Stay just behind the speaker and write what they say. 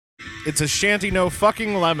It's a shanty no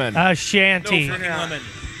fucking lemon. A shanty. No freaking lemon.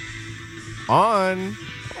 On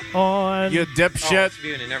On. you Oh, dipshit. it's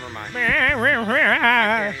Bunin, never mind. Can't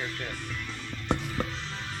hear shit.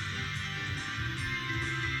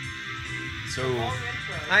 So,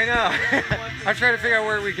 I know. I'm trying to figure out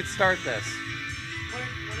where we could start this.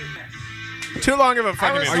 Too long of a I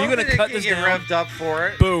fucking was Are you hoping gonna it cut could this get down? revved up for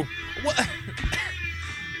it. Boo. what?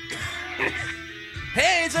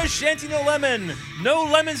 Hey, it's a shanty no lemon. No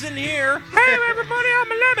lemons in here. Hey, everybody,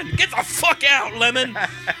 I'm a lemon. Get the fuck out, lemon.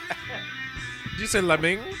 Did you say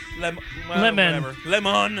lemming? Lemon. Lemon.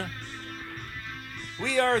 Lemon.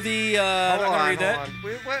 We are the. I'm Hold not gonna on, read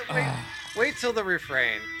hold that. on. Wait till the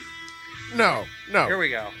refrain. No. Here we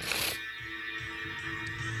go.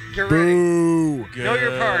 Get ready. Boo. Know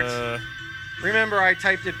your parts. Remember, I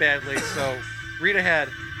typed it badly, so read ahead.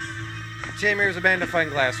 Tim, here's a magnifying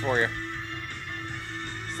glass for you.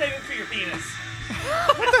 Save it for your penis.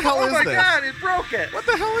 What the hell Oh is my this? god, it broke it. What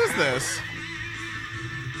the hell is this?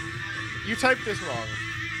 You typed this wrong.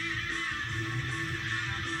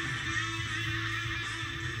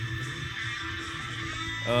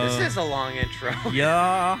 This is a long intro.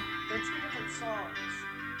 Yeah. They're two different songs.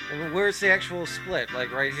 And where's the actual split?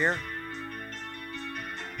 Like right here?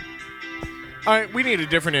 All right, we need a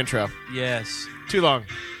different intro. Yes. Too long.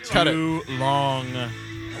 Cut it. Too long.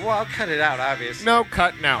 Well, I'll cut it out, obviously. No,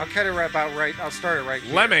 cut I'll now. cut it right about right. I'll start it right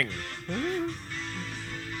here. Lemming.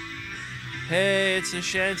 Hey, it's a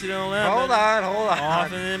shanty no lemon. Hold on.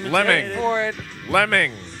 Often imitated. Lemming. Wait for it.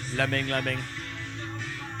 Lemming. Lemming.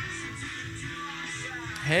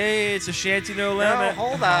 Hey, it's a shanty no lemon.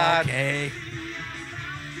 hold on. Okay.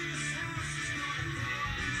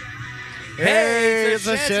 Hey, it's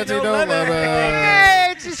a shanty no lemon. Hey,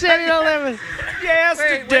 it's a shanty no lemon.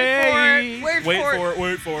 Yesterday. Wait for it.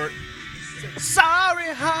 Wait for it.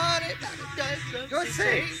 Sorry, honey. Go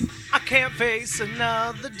sing. I can't face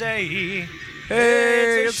another day.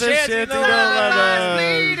 Hey, it's a shanty no lemon.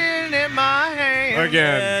 Bleeding in my hand.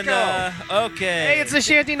 Again. And, okay. Hey, it's a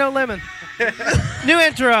shanty no lemon. New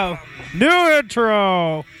intro.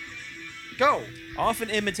 Go. Often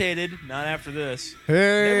imitated, not after this,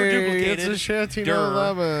 Hey, duplicated. it's a shanty Durr. no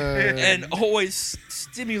lemon. and always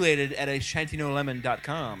stimulated at a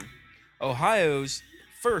shantinolemon.com. Ohio's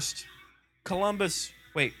first Columbus,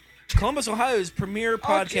 Ohio's premier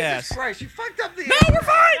Oh, Jesus podcast. Christ, you fucked up the. No, we're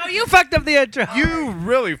fine. No, you fucked up the intro. You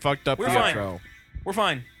really fucked up We're the fine. intro. We're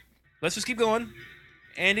fine. Let's just keep going.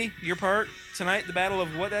 Andy, your part tonight, the battle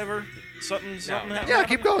of whatever. Something. Yeah,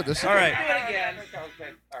 keep going. This is All right. Do it again. All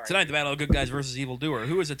right. Tonight, the battle of good guys versus evil doer.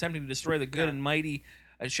 Who is attempting to destroy the good and mighty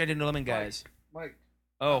Shantinolemon guys? Mike,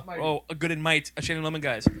 Good and might Shantinolemon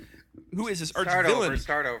guys. Who is this arch start villain? over.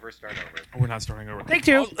 Start over. We're not starting over. Take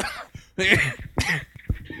two.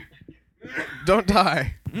 Don't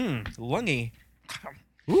die. Lungy.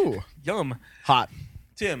 Ooh, Yum. hot.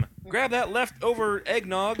 Tim, grab that leftover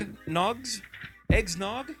eggnog.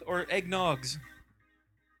 Eggsnog or eggnogs?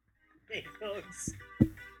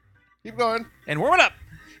 Keep going. And warm it up.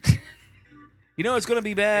 You know it's going to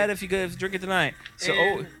be bad if you guys drink it tonight. So,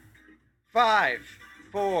 In 5,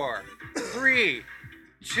 4, 3,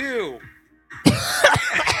 2.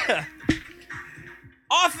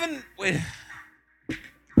 often. Wait.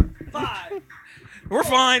 5. We're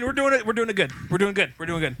fine. We're doing it. We're doing it good. We're doing good. We're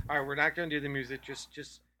doing good. All right, we're not going to do the music.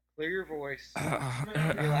 Just clear your voice.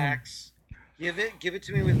 Relax. Give it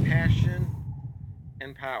to me with passion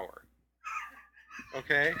and power.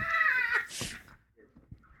 Okay?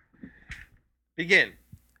 Begin.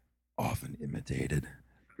 Often imitated.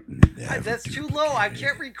 That's too low. I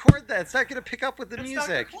can't record that. It's not going to pick up with the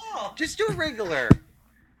music. Just do it regular.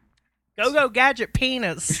 Go gadget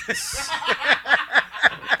penis.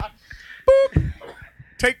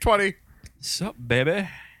 Take 20. Sup, baby?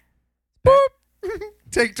 Boop.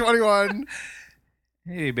 Take 21.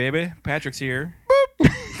 Hey, baby. Patrick's here.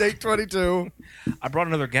 Take 22. I brought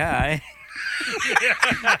another guy.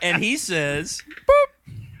 And he says,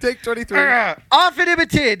 Take 23. Often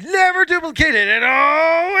imitated, never duplicated, and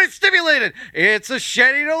always stimulated. It's a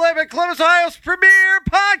Shanty No Limit, Columbus, Ohio's premier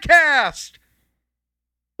podcast.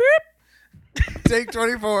 Take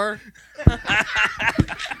 24.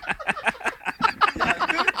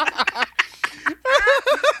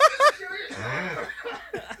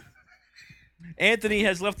 Anthony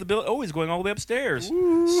has left the building. Oh, he's going all the way upstairs.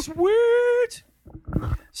 Sweet.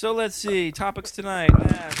 So let's see. Topics tonight.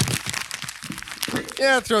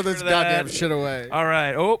 Yeah, throw this That. goddamn shit away. All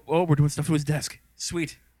right. Oh, we're doing stuff to his desk.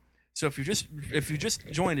 Sweet. So if you just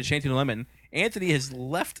joined at Shanty Lemon, Anthony has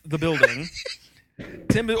left the building.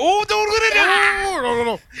 Tim, don't let it down.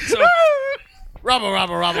 No. So, Rubble.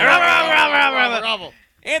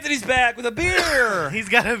 Anthony's back with a beer. He's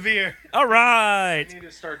got a beer. All right. I need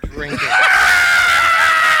to start drinking.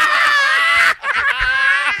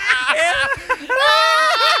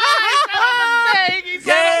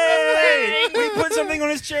 Yay! We put something on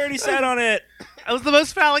his chair and he sat on it. That was the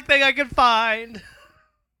most phallic thing I could find.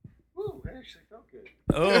 Ooh, that actually felt good.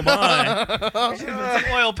 Oh my! Some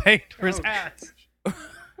oil paint for his hat.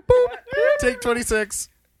 Take 26.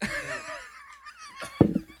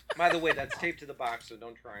 By the way, that's taped to the box, so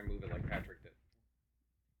don't try and move it like Patrick did.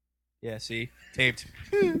 Yeah, see, taped.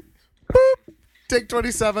 Take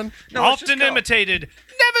 27. No, let's just Often go. imitated,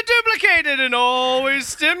 never duplicated, and always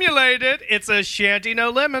stimulated. It's a Shanty No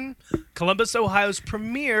Lemon, Columbus, Ohio's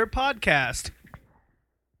premier podcast.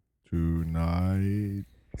 Tonight.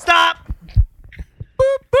 Stop!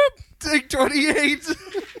 Boop, boop. Take 28.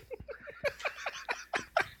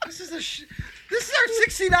 This is our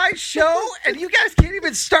 69th show, and you guys can't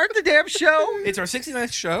even start the damn show? It's our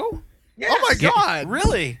 69th show. Yes. Oh my God.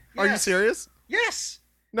 Really? Are you Yes. serious? Yes.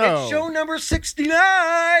 No. It's show number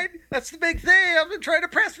 69. That's the big thing. I've been trying to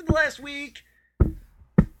press for the last week. You've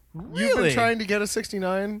Really? been trying to get a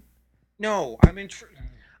 69? No, I'm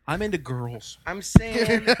into girls. I'm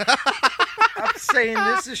saying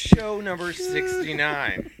this is show number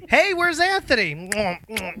 69. Hey, where's Anthony?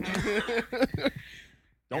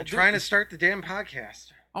 I'm trying to start the damn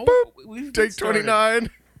podcast. Oh, we've Take started. 29.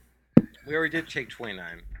 We already did take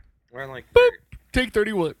 29. We're on like 30. Take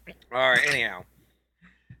 31. All right, anyhow.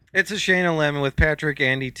 It's a Shane and Lemon with Patrick,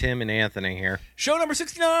 Andy, Tim, and Anthony here. Show number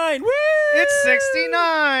 69. Woo! It's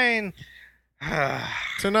 69.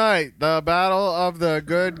 Tonight, the battle of the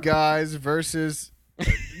good guys versus...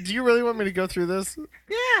 Do you really want me to go through this?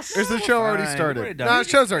 Yes. Or is the show already Fine, started? we're already done. No, the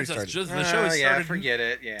show's already The started. show Oh, has yeah, started forget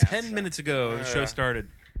it. Yeah. 10 minutes ago. The show started.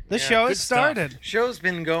 The Yeah, show good has stuff. started. Show's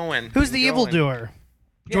been going. Who's the Been going. evildoer?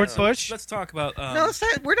 George Yeah, Bush? Let's talk about. No,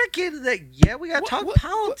 we're not getting to that yet. We got to What- talk what-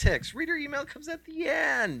 politics. Reader email comes at the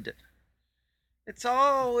end. It's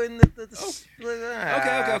all in the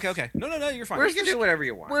Okay. No, you're fine. You can do whatever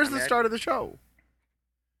you want. Where's I the mean, start of the show?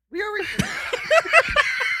 We already.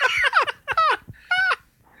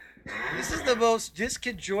 This is the most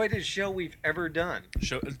disconjointed show we've ever done.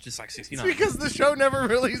 Show just like It's 69. because the show never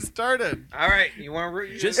really started. All right, you want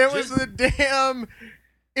to Just- It was the damn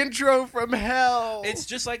intro from hell. It's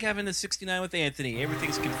just like having the 69 with Anthony.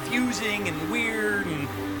 Everything's confusing and weird, and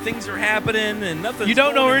things are happening, and nothing. You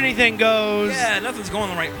don't know where anything goes. Yeah, nothing's going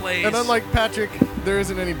the right place. And unlike Patrick, there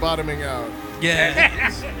isn't any bottoming out. yeah.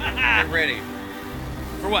 Get ready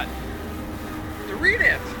For what? to read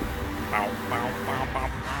it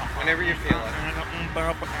whenever you feel it.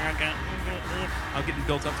 I'm getting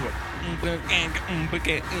built up to it.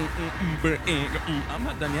 I'm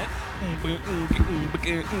not done yet.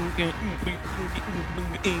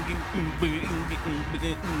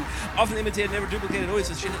 Often imitated, never duplicated, always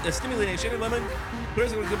a stimulating shade of lemon.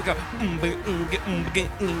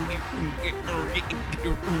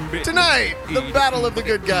 Tonight, the battle of the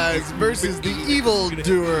good guys versus the evil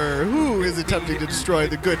doer. Who is attempting to destroy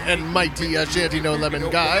the good and mighty Ashanti No Lemon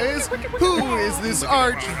guys? Who is this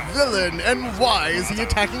arch villain and why is he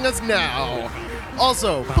attacking us now?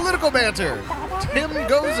 Also, political banter. Tim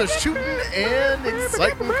goes a shooting and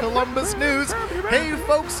exciting Columbus news. Hey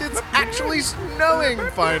folks, it's actually snowing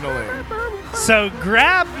finally. So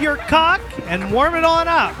grab your cock and warm it on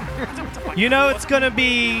up. You know it's going to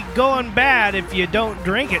be going bad if you don't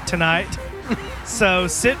drink it tonight. So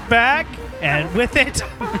sit back and with it.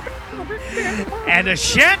 And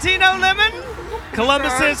Ashanti No Lemon,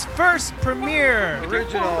 Columbus's first premiere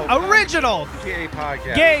original gay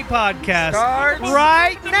podcast. gay podcast Starts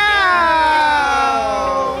right now.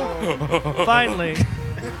 Finally.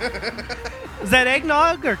 Is that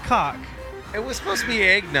eggnog or cock? It was supposed to be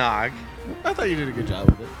eggnog. I thought you did a good job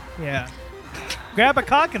with it. Yeah. Grab a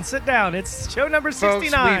cock and sit down. It's show number Folks,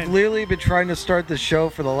 69. we've literally been trying to start the show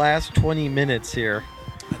for the last 20 minutes here.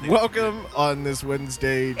 Welcome on this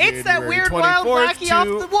Wednesday, It's that January weird, wild, 24th wacky to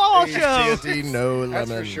off-the-wall show. Ashanti No Lemon.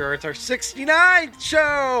 That's for sure. It's our 69th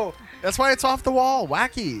show. That's why it's off the wall,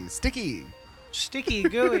 wacky, sticky. Sticky,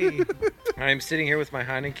 gooey. I'm sitting here with my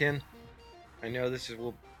Heineken. I know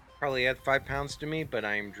will probably add 5 pounds to me, but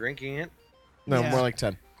I am drinking it. No, Yeah. more like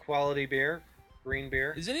 10. Quality beer, green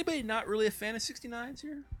beer. Is anybody not really a fan of 69s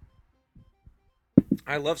here?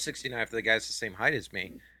 I love 69 for the guy's the same height as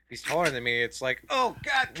me. If he's taller than me, it's like, oh,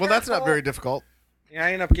 God. Well, that's not careful. very difficult. Yeah,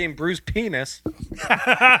 I end up getting bruised penis.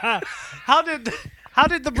 How did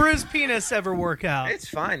the bruised penis ever work out? It's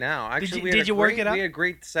fine now. Actually, you- we had did a you work great, it out? We had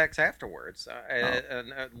great sex afterwards. At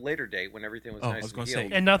a later date when everything was Oh, I nice was and gonna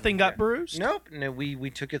healed. say. And nothing got Yeah. bruised? Nope. No, we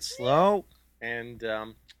took it slow, and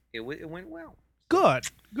it went well. Good.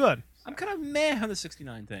 Good. I'm kind of meh on the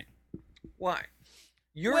 69 thing. Why?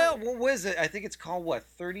 You're Well- what is it? I think it's called what?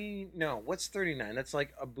 30? No, what's 39? That's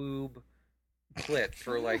like a boob clit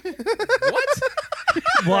for like What?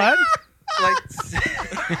 What? like.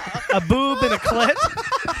 A boob and a clit?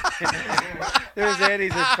 There's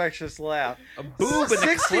Andy's infectious laugh. A boob and a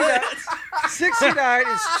 69 clit. 69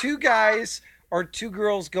 is two guys or two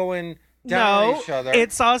girls going down on No, each other.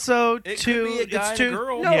 it's also It two. could be a guy it's and a two.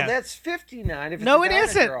 girl. no, yeah. that's 59. If it's No, a it guy and a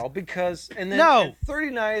isn't. girl, because and then No. and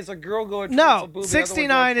 39 is a girl going towards a No, boob. the other one 69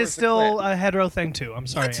 going is towards a still clit. a hetero thing too. I'm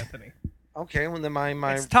sorry, Anthony. Okay. Well, then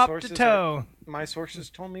my It's top to sources toe. my sources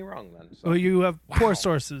told me wrong then. So. Well, you have poor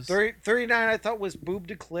sources. 39 I thought was boob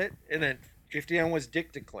to clit, and then 59 was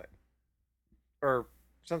dick to clit, or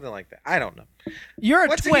something like that. I don't know. You're a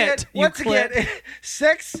Once twit. again, you clit.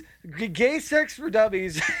 sex, gay sex for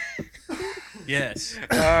dummies. Yes.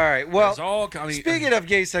 All right. Well, It's all, I mean, speaking of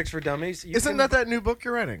gay sex for dummies, you Isn't can- that new book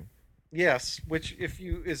you're writing? Yes, which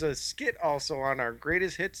is a skit also on our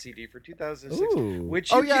greatest hit CD for 2006, Ooh.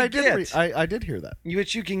 which you oh yeah, can I did. get, I did hear that.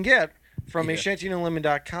 which you can get from Yeah.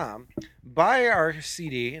 ashantyandlemon.com. Buy our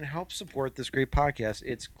CD and help support this great podcast.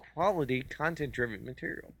 It's quality, content-driven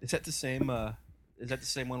material. Is that the same? Is that the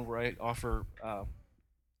same one where I offer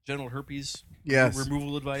genital herpes Yes.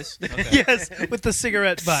 removal advice? Okay. Yes, with the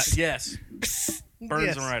cigarette butt. Yes. Burns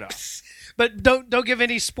Yes. them right off. But don't give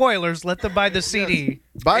any spoilers. Let them buy the CD.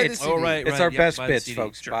 Buy the It's- CD. Oh, right. It's our yeah, best buy the bits, CD.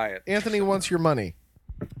 folks. Sure. Buy it. Anthony wants your money.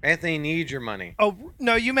 Anthony needs your money. Oh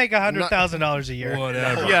no, you make $100,000 a year.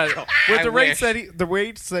 Whatever. Yeah, with I the rates wish. the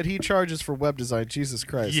rates that he charges for web design. Jesus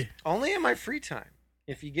Christ. Yeah. Only in my free time.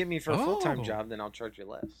 If you get me for a full-time Oh. job, then I'll charge you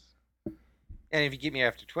less. And if you get me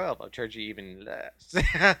after 12, I'll charge you even less.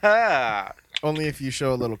 Only if you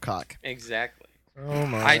show a little cock. Exactly. Oh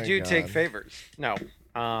my! I do God. take favors. No.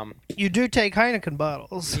 You do take Heineken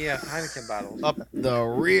bottles Yeah, Heineken bottles. up the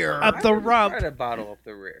rear. up the rump. Try to bottle up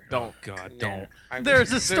the rear. Don't, God, don't. Yeah. I'm- There's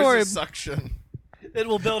a There's story. a suction. It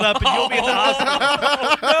will build up, and you'll be in the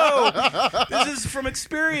hospital. No, this is from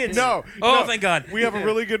experience. No. Oh, no. thank God. We have a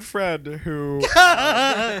really good friend who.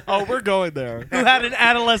 Oh, we're going there. Who had an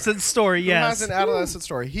adolescent story? Who Yes, has an adolescent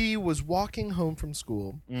story. He was walking home from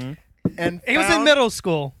school Mhm. and he was in found middle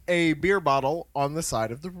school. a beer bottle on the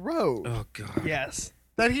side of the road Oh, God. Yes.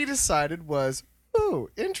 that he decided was, ooh,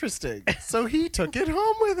 interesting. So he took it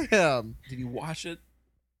home with him. Did he wash it?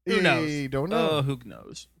 Who knows? He don't know. Who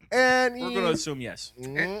knows? And We're he going to assume yes.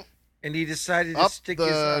 And he decided to up stick his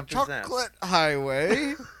the up his ass. chocolate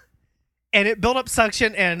highway. And it built up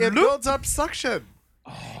suction, and It loop, builds up suction.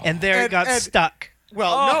 and there it and- got and- stuck.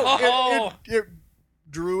 Well, Oh. no, it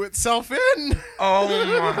drew itself in. Oh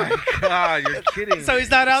my God, you're kidding. So me. he's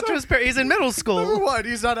not out to his parents. He's in middle Number school, one,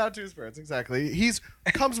 he's not out to his parents. Exactly. He's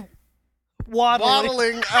comes waddling.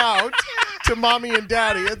 waddling out to mommy and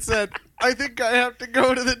daddy and said, I think I have to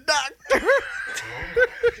go to the doctor.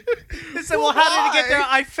 He said, "Well, how did he get there?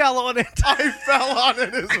 Why? I fell on it." I fell on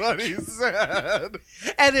it, is what he said.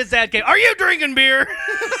 And his dad came, "Are you drinking beer?"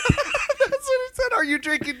 That's what he said. Are you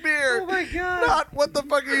drinking beer? Oh my God. Not what the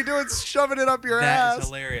fuck are you doing shoving it up your That is ass?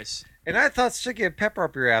 hilarious. And I thought sticking a pepper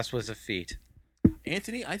up your ass was a feat.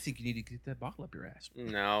 Anthony, I think you need to get that bottle up your ass.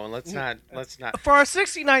 No, let's not. Let's not. For our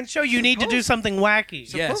 69 show, you need to do something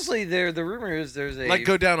wacky. Yes. Supposedly, the rumor is there's a Like,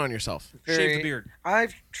 go down on yourself. Shave the beard.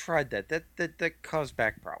 I've tried that. That caused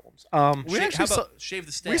back problems. We How actually saw, about shave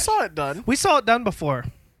the stash? we saw it done. We saw it done before.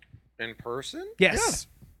 In person, Yes.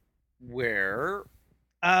 where?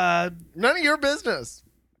 None of your business.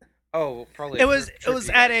 Oh, probably. It a was trip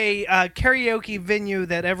you at guys- a karaoke venue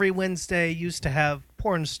that every Wednesday used to have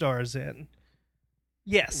porn stars in.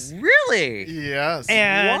 Yes. Really? Yes.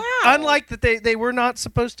 And Wow. unlike that, they were not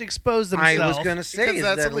supposed to expose I themselves. was gonna say because is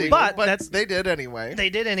that's that illegal. But But that's- they did anyway. They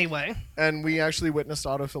did anyway. And we actually witnessed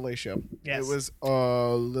autofellatio. Yes. It was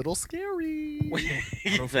a little scary.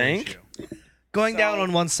 you think? Going down So-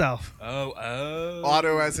 on oneself. Oh.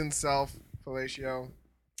 Auto as in self. Fellatio.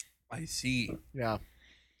 I see. Yeah.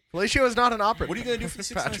 Fellatio is not an opera. What are you going to do for the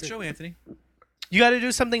 69th Patrick. show, Anthony? You got to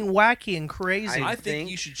do something wacky and crazy. I think think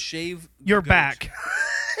you should shave the Your goat. back.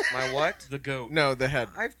 My what? The goat. No, the head.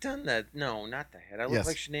 I've done that. No, not the head. I look Yes.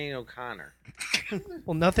 like Sinead O'Connor.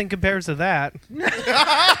 Well, nothing compares to that.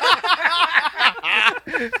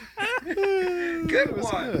 Good It was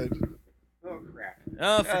one. good. Oh crap.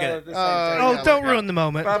 Oh, forget it. this Oh, ain't- don't ruin the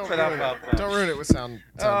moment. Bump it up, up. Don't ruin it with sound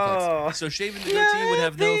effects. Oh. So shaving the goatee would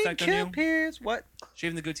have no effect on you? Compares. What?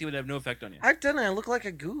 Shaving the goatee would have no effect on you. I've done it. I look like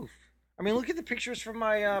a goof. I mean, look at the pictures from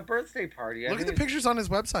my birthday party. Look at the pictures on his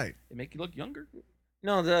website. They make you look younger.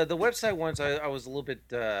 No, the website ones. I was a little bit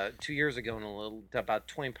 2 years ago and a little about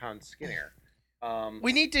 20 pounds skinnier.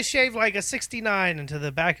 We need to shave like a 69 into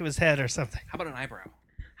the back of his head or something. How about an eyebrow?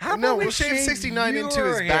 How No, about we we'll shave 69 into your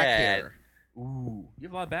his back head? hair. Ooh, you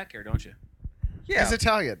have a lot of back hair, don't you? Yeah. He's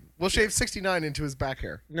Italian. We'll shave 69 into his back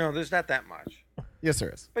hair. No, there's not that much. Yes, there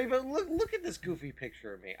is. But look at this goofy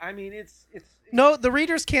picture of me. I mean, it's No, the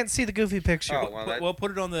readers can't see the goofy picture. Oh, well, that, Well,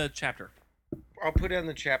 put it on the chapter. I'll put it on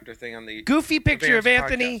the chapter thing on the. Goofy picture of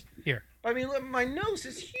Advanced Anthony. podcast. Here. I mean, look, my nose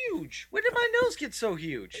is huge. When did my nose get so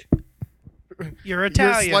huge? You're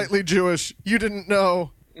Italian. You're slightly Jewish. You didn't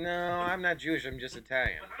know. No, I'm not Jewish. I'm just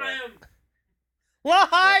Italian.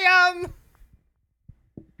 L'chaim!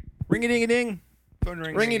 Ring-a-ding-a-ding. Phone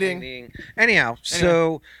rings. Ring-a-ding. Anyhow,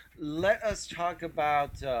 so let us talk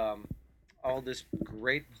about all this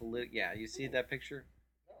great Yeah, you see that picture?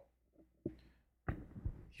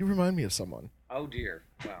 You remind me of someone. Oh dear.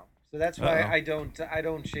 Wow. So that's why Uh-oh. I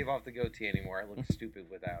don't shave off the goatee anymore. I look stupid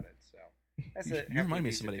without it. So that's a You remind me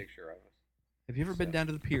of decent somebody. picture of us. Have you ever been down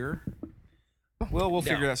to the pier? Well, we'll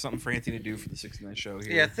No. figure out something for Anthony to do for the 69 show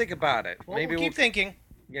here. Yeah, think about it. Well, Maybe we'll keep thinking.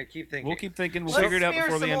 Yeah, keep thinking. We'll keep thinking. We'll Let's figure it out smear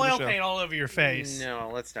before the some end oil of the show. paint all over your face. No,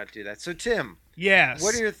 let's not do that. So Tim, Yes.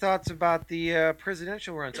 what are your thoughts about the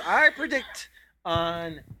presidential runs? I predict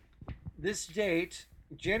on this date,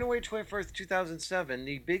 January 21st, 2007,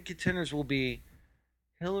 the big contenders will be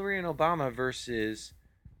Hillary and Obama versus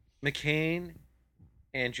McCain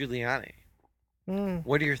and Giuliani.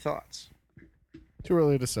 What are your thoughts? Too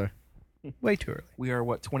early to say. Way too early. We are,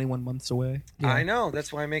 21 months away? Yeah. I know.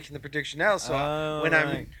 That's why I'm making the prediction now. So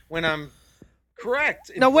Oh, when I'm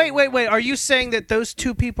correct. No, wait. Are you saying that those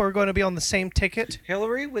two people are going to be on the same ticket?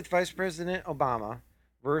 Hillary with Vice President Obama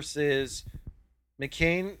versus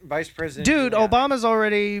McCain, Vice President. Dude, Giuliani. Obama's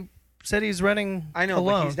already said he's running I know,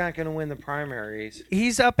 alone. but he's not going to win the primaries.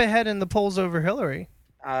 He's up ahead in the polls over Hillary.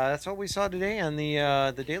 That's what we saw today on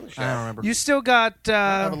the Daily Show. I don't remember. You still got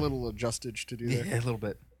I have a little adjustage to do there. Yeah, a little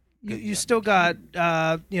bit. you still got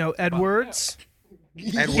Edwards,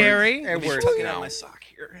 Edwards. Carey. Edwards. Tuck it out No. my sock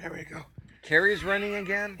here. There we go. Carey's running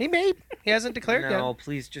again. He hasn't declared No, yet.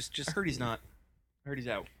 please, just I heard he's not. I heard he's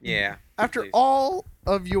out. yeah. After please. all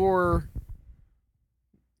of your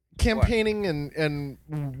campaigning and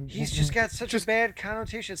He's just got such a bad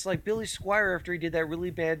connotation. It's like Billy Squire after he did that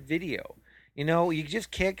really bad video. You know, you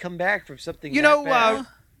just can't come back from something. You that know, bad.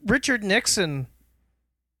 Richard Nixon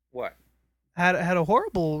What? had a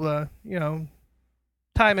horrible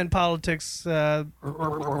time in politics.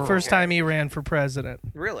 First time he ran for president,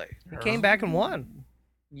 Really? he came back and won.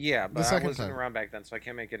 Yeah, but I second wasn't time. around back then, so I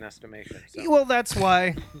can't make an estimation. So. Well, that's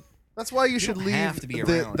why. that's why you should don't leave have to be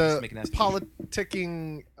the, around, the just make an estimation.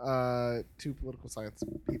 politicking to political science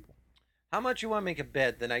people. How much you want to make a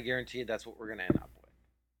bet? Then I guarantee you that's what we're gonna end up with.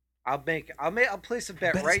 I'll place a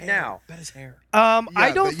bet right now. Bet his hair. I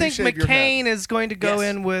that don't you think shave your McCain is going to go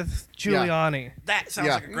Yes. in with Giuliani. That sounds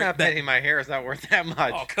Yeah. like a I'm great not bet. betting my hair is not worth that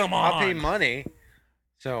much. Oh, come I'll pay on. money.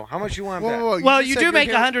 So how much you want to Whoa, bet? whoa, whoa, Well, just you said do your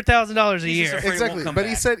make hair- $100,000 a He's just year. afraid it Exactly, won't come but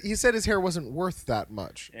back. he said his hair wasn't worth that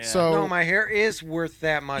much. Yeah. So No, my hair is worth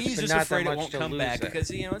that much, He's but just not afraid that it much won't to come lose back it.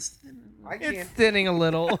 because it's. I It's can't. thinning a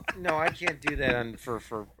little. No, I can't do that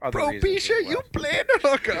for other reasons. Propecia, as well. you playing the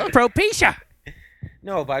hooker. Propecia.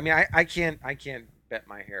 No, but I mean, I can't bet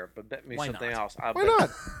my hair, but bet me Why something not? else. Why not?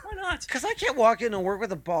 Why not? Because I can't walk in and work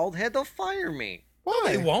with a bald head. They'll fire me. Why?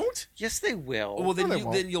 They won't. Yes, they will. Well, then they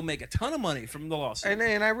won't. you'll make a ton of money from the lawsuit.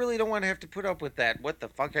 and I really don't want to have to put up with that. What the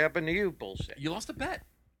fuck happened to you? Bullshit. You lost a bet.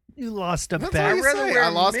 You lost a That's bet. all I'd you rather say, wear I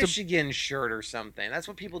a lost a- Michigan shirt or something. That's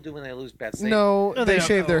what people do when they lose bets. They, No, No, they they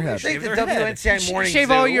shave their don't. head. They Shave the their head. WNCI morning Shave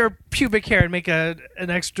zoo. all your pubic hair and make an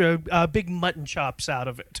extra big mutton chops out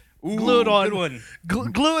of it. Ooh, glue it on. Good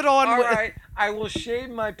one. Glue it on. All right, I will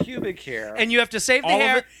shave my pubic hair. And you have to save the All of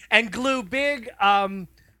hair it? and glue big mutton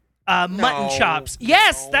No, chops.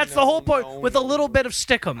 Yes, no, that's the no, whole point. no, with a no. little bit of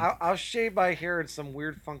stickum. I'll shave my hair in some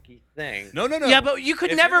weird funky thing. No. Yeah, but you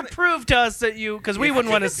could If never you're gonna- prove to us that you, because we If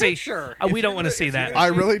wouldn't you're want to Take a see. picture. We If don't you're want to gonna- see if you're that. I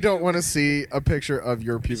really don't want to see a picture of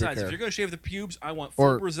your pubic Besides, hair. if you're going to shave the pubes, I want full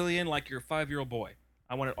Or- Brazilian like your 5-year-old boy.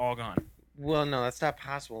 I want it all gone. Well, no, that's not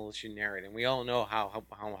possible unless you narrate, and we all know how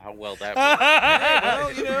well that.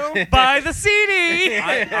 Well, you know, Buy the CD.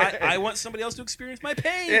 I want somebody else to experience my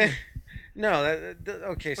pain. works. No,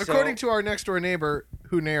 okay. So According to our next door neighbor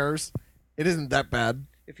who nares, it isn't that bad.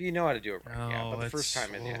 if you know how to do it right, yeah. Oh, But the that's- first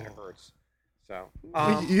time it hurts. So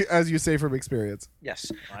As you say from experience.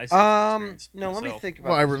 yes. I see experience No, let me myself. think about.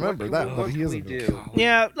 Well, I this. remember What that, can- but what he can isn't we doing do?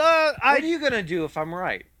 Yeah, What are you gonna do if I'm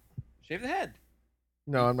right? Shave the head.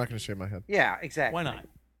 No, I'm not going to shave my head. Yeah, exactly. Why not?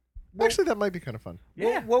 Actually, that might be kind of fun.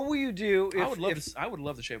 What will you do if I would love to. I would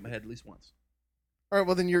love to shave my head at least once. All right,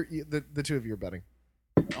 well then the two of you are betting.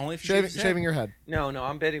 Only if you shave his head. Shaving your head. No,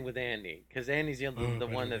 I'm betting with Andy because Andy's the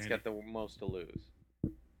one that's Andy. got the most to lose.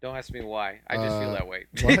 Don't ask me why. I just feel that way.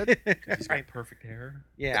 What? 'Cause he's got perfect hair.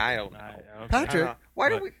 Yeah, I don't know. Okay. Patrick, Why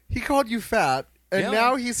do What? we? he called you fat, and Yeah.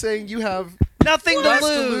 now he's saying you have Nothing less to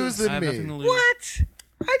to lose. lose I than have nothing to me. lose. What?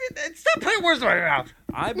 Stop putting words in my mouth.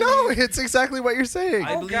 I believe, No, it's exactly what you're saying.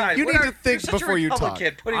 I Oh believe- God! You what need are- to think you're such before a you talk.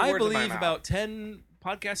 Republican, putting I words in my believe mouth. about 10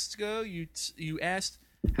 podcasts ago, you asked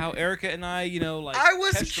how Erica and I, like. I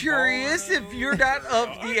was catch the curious ball. if you're not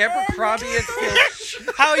of the Abercrombie and Fitch.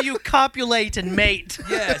 How you copulate and mate.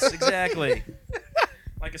 Yes, exactly.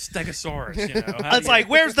 Like a stegosaurus, How It's do like,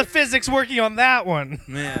 you- where's the physics working on that one?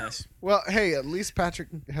 Yes. Well, hey, at least Patrick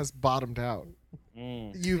has bottomed out.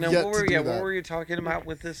 Mm. You've Now, yet what to were, do yeah, that. what were you talking about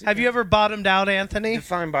with this? Have you ever bottomed out, Anthony?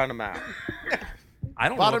 define bottom out? I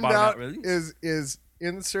don't Bottomed know out about really. is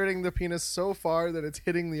inserting the penis so far that it's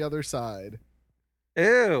hitting the other side.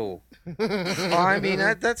 Ew. Well, I mean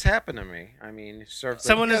that's happened to me. I mean,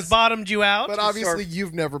 Someone Yes. has bottomed you out? But obviously,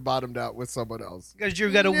 you've never bottomed out with someone else. Because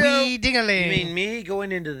you've got a No. wee You dingaling. mean me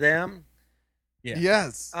going into them? Yeah.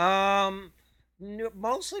 Yes. No,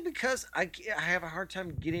 mostly because I have a hard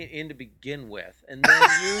time getting in to begin with, and then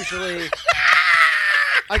usually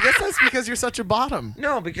I guess that's because you're such a bottom.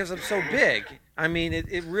 no, because I'm so big. I mean,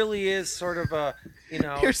 it really is sort of a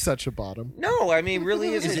You're such a bottom. No, I mean,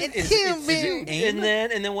 really is. Is it, it it's, human?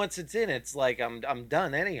 and then once it's in, it's like I'm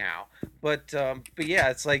done anyhow. But yeah,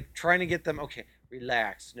 it's like trying to get them. Okay,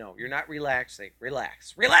 relax. No, you're not relaxing.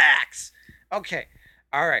 Relax. Okay,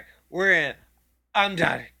 all right, we're in. I'm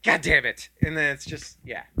done. God damn it! And then it's just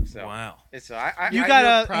So Wow. it's I You I, got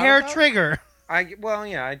you're a proud hair of that? trigger. I well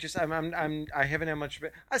yeah. I haven't had much.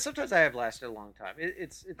 Sometimes I have lasted a long time.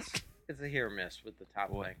 It's a hit or miss with the top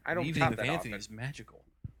Boy, thing. I don't evening top with that Anthony often. is magical.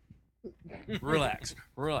 Relax.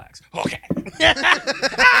 Okay.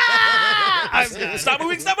 Stop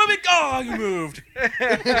moving. Oh, you moved.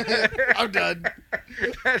 I'm done.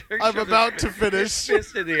 I'm about to finish.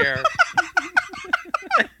 Fist in the air.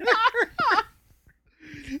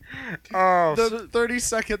 Oh, The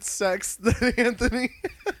 30-second sex that Anthony.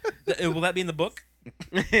 Will that be in the book?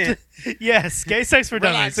 Yes, gay sex for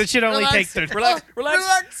dummies. It should only take 30.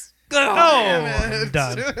 Relax. Oh, Damn it. I'm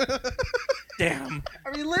done. Damn.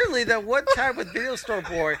 I mean, literally, that one time with Video Store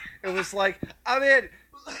Boy, it was like, I'm in.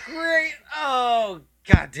 Great. Oh,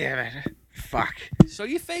 God damn it. Fuck. So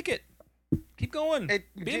you fake it. Keep going. Be a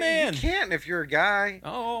You man. can't if you're a guy.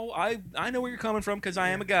 Oh, I know where you're coming from because I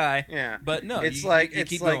am a guy. Yeah. But no, It's you, like you it's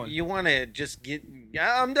keep like going. you want to just get.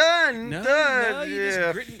 Yeah, I'm done. No, done. you just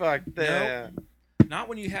Yeah, grit and- fuck that. Not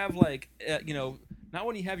when you have not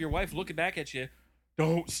when you have your wife looking back at you.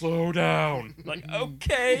 Don't slow down. Like,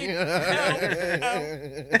 okay.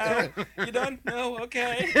 No. You done? No.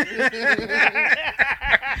 Okay.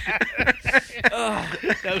 Ugh.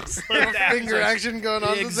 Don't slow down. Finger action going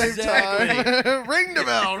on at the same Exactly. time. Ring the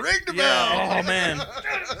bell. Ring the Yeah. bell. Oh man.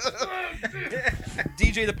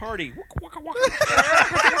 DJ the party.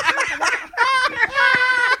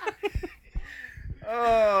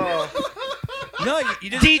 Oh. No, you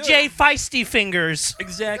just do DJ it. Feisty Fingers.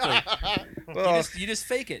 Exactly. Well, You just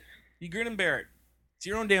fake it. You grin and bear it. It's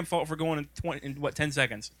your own damn fault for going in 10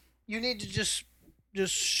 seconds. You need to just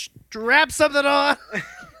strap something on. I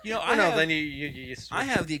no, have, then you I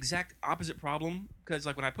have the exact opposite problem because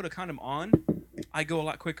like when I put a condom on, I go a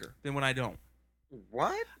lot quicker than when I don't.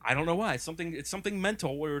 What? I don't know why. It's something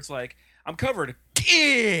mental where it's like I'm covered.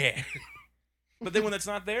 Yeah. But then when it's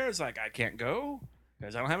not there, it's like I can't go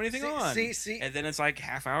because I don't have anything on. See, And then it's like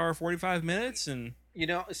half hour, 45 minutes, and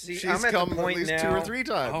She's I'm at come the at point least now. 2 or 3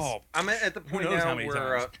 times. oh, I'm at the point knows how now many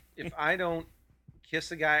where times. if I don't kiss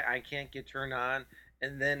a guy, I can't get turned on.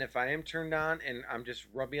 And then if I am turned on and I'm just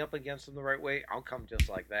rubbing up against him the right way, I'll come just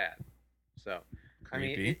like that. So, I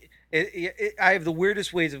mean, I have the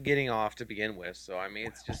weirdest ways of getting off to begin with. So, I mean,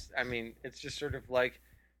 it's just sort of like,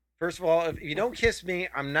 first of all, if you don't kiss me,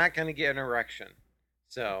 I'm not going to get an erection.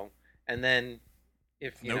 So, and then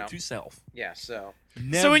if you know, note to self. yeah. So,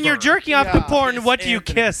 So when you're Never. jerking off to Yeah. porn, what do you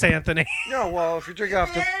Anthony. kiss, Anthony? no, well, if you're drinking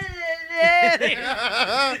off the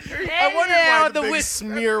I wondered why the big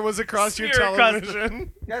smear was across your Smear across the-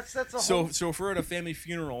 television. that's a whole. So if we're at a family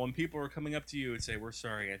funeral and people are coming up to you and say, "We're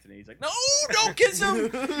sorry, Anthony," he's like, "No, don't kiss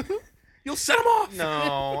him. You'll set him off."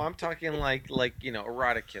 No, I'm talking like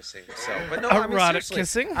erotic kissing. So, but no, I mean, Erotic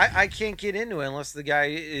seriously, kissing? I can't get into it unless the guy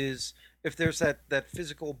is if there's that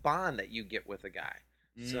physical bond that you get with a guy.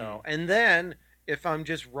 So, and then if I'm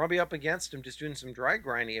just rubbing up against him, just doing some dry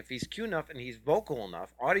grinding, if he's cute enough and he's vocal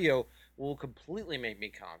enough, audio will completely make me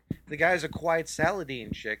come. If the guy's a quiet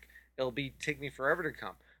Saladin chick, it'll take me forever to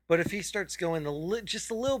come. But if he starts going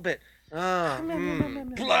just a little bit,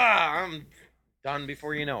 Blah, I'm done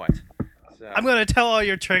before you know it. So, I'm going to tell all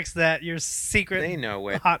your tricks that your secret they know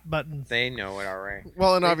it. hot buttons. They know it, all right.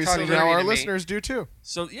 Well, and They obviously taught now it our to me. listeners do too.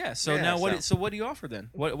 So Yeah, now what? so- So what do you offer then?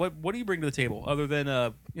 What do you bring to the table other than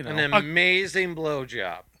An amazing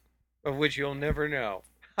blowjob, of which you'll never know.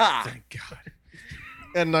 Ha! Thank God.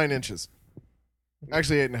 And 9 inches.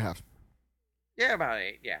 Actually, 8.5. Yeah, about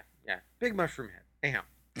 8. Yeah. Big mushroom head. Anyhow.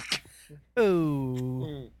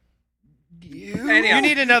 Ooh. Anyhow, You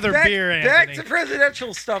need another back, beer, Back Anthony. to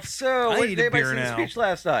presidential stuff. So, I what need did a anybody beer see the now. speech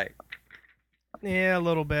last night? Yeah, a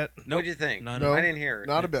little bit. Nope. What'd you think? None. No, I didn't hear it.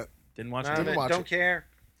 not a bit. Didn't watch None it. of Didn't it. watch Don't it. care.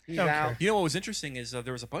 He's Don't out. care. You know what was interesting is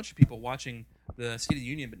there was a bunch of people watching the State of the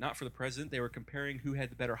Union, but not for the president. They were comparing who had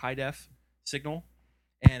the better high def signal,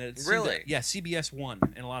 and it seemed Really? that- yeah, CBS won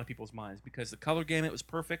in a lot of people's minds because the color gamut was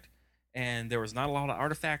perfect, and there was not a lot of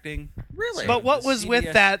artifacting. Really? But what The was with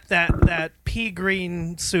CBS that pea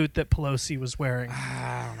green suit that Pelosi was wearing?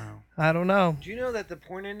 I don't know. I don't know. Do you know that the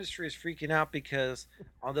porn industry is freaking out because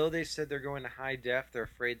although they said they're going to high def, they're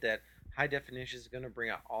afraid that high definition is going to bring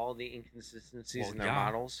out all the inconsistencies Well, in their yeah,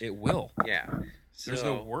 models? It will. Yeah. There's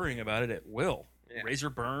no worrying about it. It will. Yeah. Razor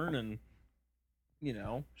burn and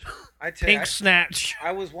I tell you, Pink snatch.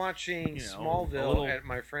 I was watching You know, Smallville a little- at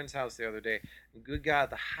my friend's house the other day. And good God,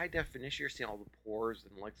 the high definition, you're seeing all the pores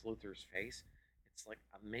in Lex Luthor's face. It's like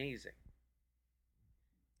amazing.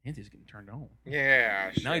 Anthony's getting turned on.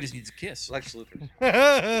 Yeah. Now he shit. just needs a kiss. Lex Luthor.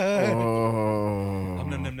 Oh.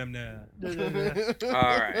 Num, num, num, num. All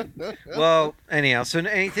right. Well, anyhow, so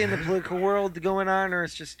anything in the political world going on, or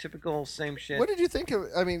it's just typical same shit? What did you think of?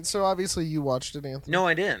 I mean, so obviously you watched it, Anthony. No,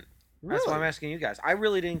 I didn't. That's why I'm Really? asking you guys. I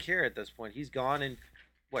really didn't care at this point. He's gone in,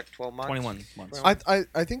 what, 12 months? 21 months.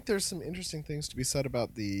 I think there's some interesting things to be said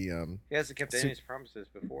about the He hasn't kept So- any of his promises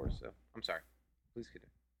before, so I'm sorry. Please continue.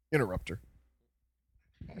 interrupter.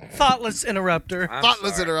 Thoughtless interrupter. I'm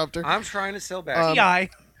Thoughtless sorry. interrupter. I'm trying to sell back. PI.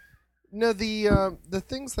 No, the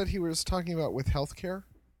things that he was talking about with healthcare.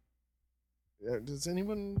 Does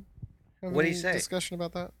anyone have What'd any he say? discussion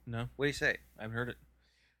about that? No, What do you say? I've heard it.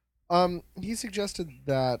 He suggested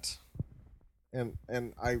that, and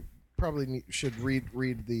I probably should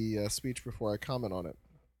read the speech before I comment on it.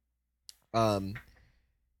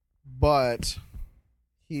 But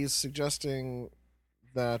he's suggesting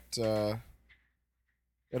that an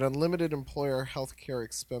unlimited employer health care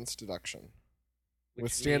expense deduction with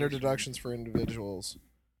Which standard means- deductions for individuals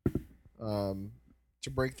to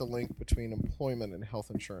break the link between employment and health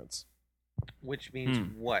insurance. Which means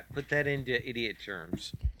what? Put that into idiot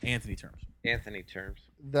terms, Anthony terms. Anthony terms.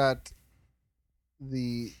 That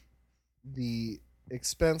the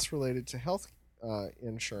expense related to health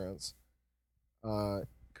insurance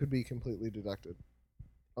could be completely deducted.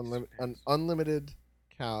 An unlimited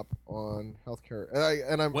cap on healthcare.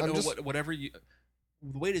 I'm just Whatever you.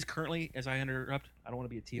 The way it is currently, as I interrupt, I don't want to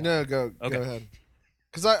be a TI. no go Okay. ahead.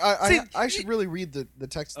 Because I See, should really read the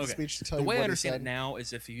text of the Okay. speech to tell The you way I what he understand it said. now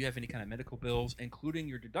is if you have any kind of medical bills, including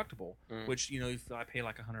your deductible, Mm. which if I pay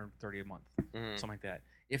like 130 a month, Mhm. something like that.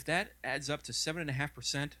 If that adds up to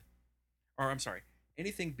 7.5%, or I'm sorry,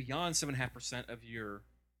 anything beyond 7.5% of your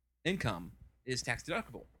income is tax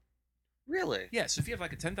deductible. Really? Yeah. So if you have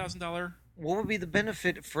like a $10,000, What would be the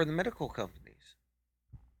benefit for the medical companies?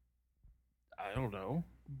 I don't know,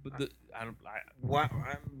 but What?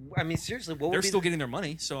 I mean, seriously, what would they're be still the, getting their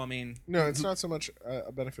money. So I mean, No, it's not so much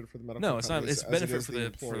a benefit for the medical. no, it's not. companies It's as it benefit is for the the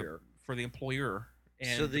employer. for the employer.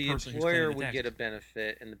 And so the person who's paying employer the would get a taxes.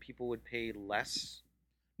 benefit, and the people would pay less.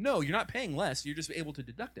 No, you're not paying less. You're just able to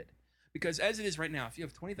deduct it. Because as it is right now, if you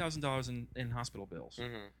have $20,000 in hospital bills,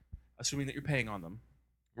 Mm-hmm. assuming that you're paying on them,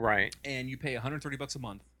 Right. and you pay $130 a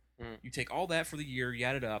month, Mm. you take all that for the year, you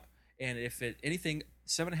add it up, and if it anything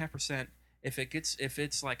 7.5%, if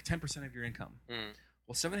it's like 10% of your income, Mm.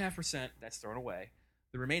 well 7.5% that's thrown away.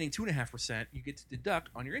 The remaining 2.5% you get to deduct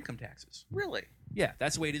on your income taxes. Really? Yeah,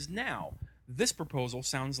 that's the way it is now. This proposal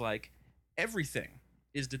sounds like everything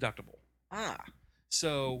is deductible. Ah.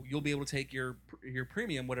 So you'll be able to take your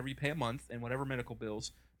premium, whatever you pay a month, and whatever medical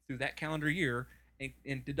bills through that calendar year,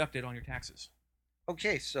 and deduct it on your taxes.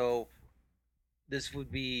 Okay, so this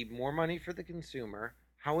would be more money for the consumer.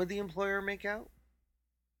 How would the employer make out?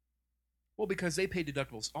 Well, because they pay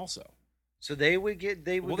deductibles also. So they would get.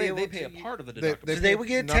 They would Well, be they able pay a to- part of the They, deductible. So they would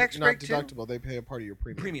get a tax not break, too? deductible. They pay a part of your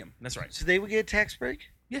premium. Premium. That's right. So they would get a tax break.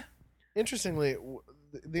 Interestingly,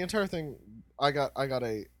 the entire thing, I got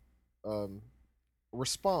a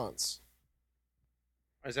response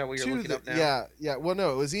Is that what you're to looking the up now? yeah. Well,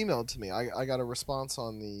 no, it was emailed to me. I got a response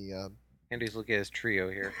on the Andy's looking at his trio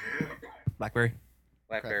here. BlackBerry.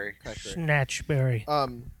 Blackberry. Crackberry.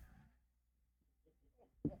 Snatchberry.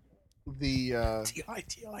 the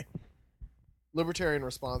TI. libertarian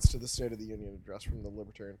response to the State of the Union address from the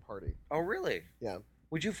Libertarian Party. Oh, really? Yeah,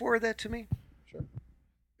 Would you forward that to me? sure.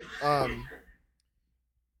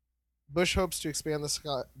 Bush hopes to expand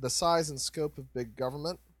the size and scope of big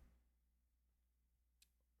government.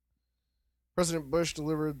 President Bush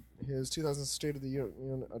delivered his 2000 State of the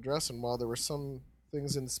Union address, and while there were some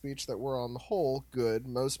things in the speech that were on the whole good,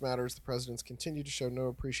 most matters the president's continued to show no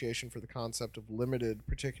appreciation for the concept of limited,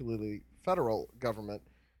 particularly federal government,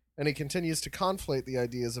 and he continues to conflate the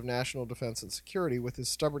ideas of national defense and security with his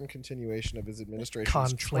stubborn continuation of his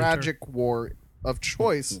administration's tragic war of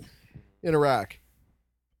choice in Iraq.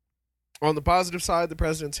 On the positive side, the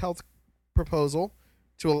president's health proposal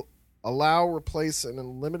to allow, replace an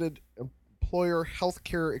unlimited employer health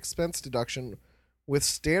care expense deduction with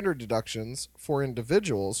standard deductions for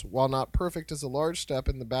individuals, while not perfect, is a large step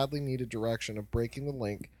in the badly needed direction of breaking the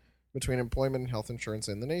link between employment and health insurance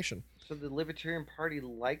in the nation. So the Libertarian Party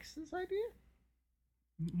likes this idea?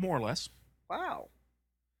 More or less. Wow.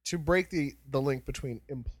 To break the link between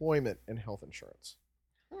employment and health insurance.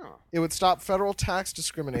 Huh. It would stop federal tax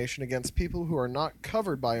discrimination against people who are not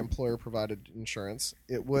covered by employer-provided insurance.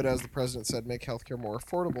 It would, as the president said, make healthcare more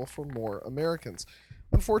affordable for more Americans.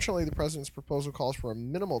 Unfortunately, the president's proposal calls for a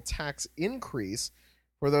minimal tax increase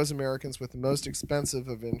for those Americans with the most expensive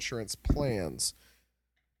of insurance plans.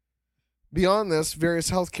 Beyond this,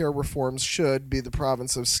 various healthcare reforms should be the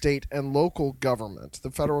province of state and local government.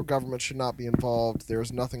 The federal government should not be involved. There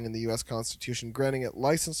is nothing in the U.S. Constitution granting it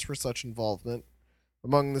license for such involvement.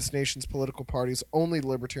 Among this nation's political parties, only the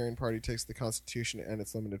Libertarian Party takes the Constitution and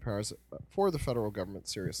its limited powers for the federal government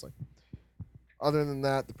seriously. Other than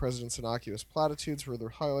that, the president's innocuous platitudes were the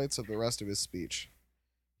highlights of the rest of his speech.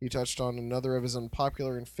 He touched on another of his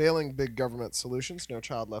unpopular and failing big government solutions, No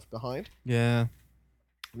Child Left Behind. Yeah.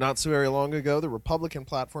 Not so very long ago, the Republican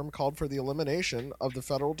platform called for the elimination of the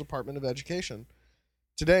Federal Department of Education.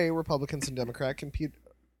 Today, Republicans and Democrats compete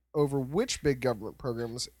over which big government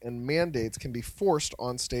programs and mandates can be forced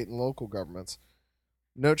on state and local governments.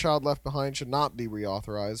 No Child Left Behind should not be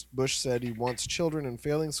reauthorized. Bush said he wants children in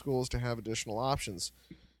failing schools to have additional options.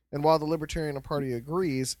 And while the Libertarian Party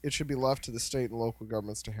agrees, it should be left to the state and local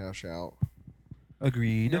governments to hash out.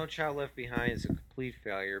 Agreed. No Child Left Behind is a complete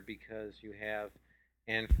failure because you have,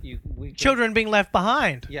 Children being left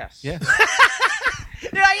behind. Yes. Yeah.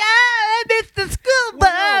 They're like, I missed the school bus.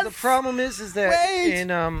 Well, no, the problem is that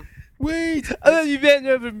Oh, you bent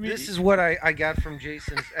over me. this is what I got from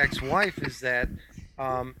Jason's ex-wife is that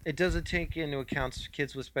it doesn't take into account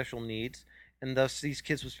kids with special needs, and thus these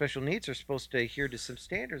kids with special needs are supposed to adhere to some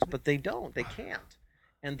standards, but they don't. They can't.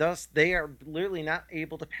 And thus they are literally not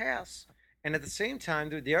able to pass. And at the same time,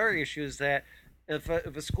 the other issue is that if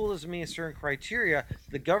a school doesn't meet a certain criteria,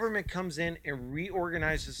 the government comes in and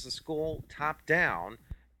reorganizes the school top down.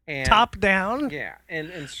 And, top down? Yeah,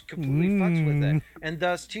 and completely fucks with it. And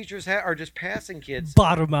thus teachers are just passing kids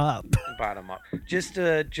bottom up. Bottom up. Just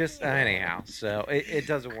anyhow. So it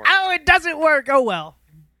doesn't work. Oh, it doesn't work. Oh, well.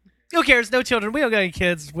 Who cares? No children. We don't got any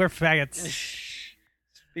kids. We're faggots.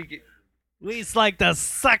 We just like to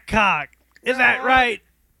suck cock. Is that right?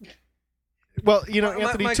 Well, you know,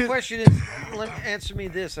 Anthony, my too. question is, answer me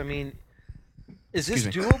this. I mean, is this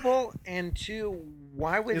doable? And two,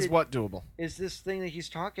 why would what doable? Is this thing that he's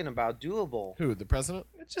talking about doable? Who, the president?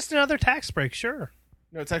 It's just another tax break, sure.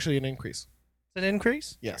 No, it's actually an increase. It's an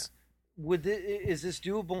increase? Yes. Is this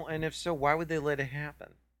doable? And if so, why would they let it happen?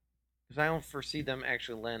 Because I don't foresee them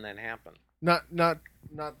actually letting that happen. Not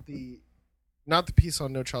the piece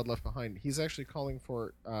on No Child Left Behind. He's actually calling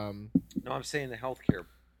for. No, I'm saying the healthcare.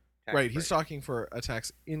 Right, he's talking for a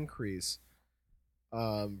tax increase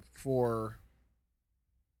for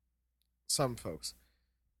some folks.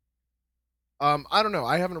 I don't know.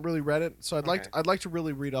 I haven't really read it, so I'd like to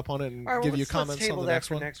really read up on it and give you comments let's table on the that next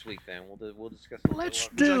for one. next week. Then we'll discuss it. Let's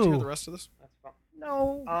Would you like to hear do. the rest of this? That's fine.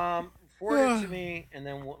 No. Forward it to me, and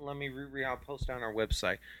then let me I'll post on our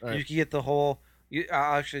website. All right. You can get the whole.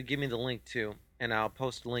 I'll actually give me the link too, and I'll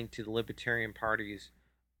post a link to the Libertarian Party's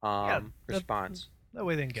response. That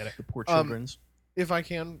way they can get it. The poor children's. If I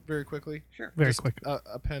can, very quickly. Sure. Very Just quick.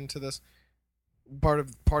 append to this. Part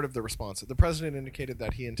of the response. The president indicated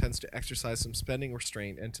that he intends to exercise some spending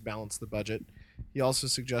restraint and to balance the budget. He also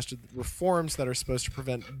suggested reforms that are supposed to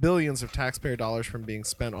prevent billions of taxpayer dollars from being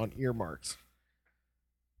spent on earmarks.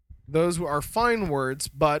 Those are fine words,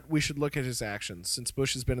 but we should look at his actions. Since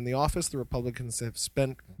Bush has been in the office, the Republicans have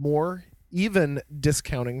spent more, even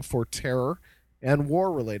discounting for terror and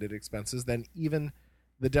war-related expenses, than even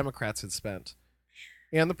the Democrats had spent.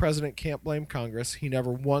 And the president can't blame Congress. He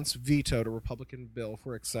never once vetoed a Republican bill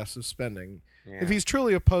for excessive spending. Yeah. If he's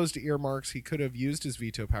truly opposed to earmarks, he could have used his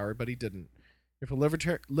veto power, but he didn't. If a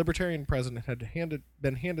libertarian president had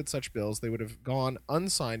been handed such bills, they would have gone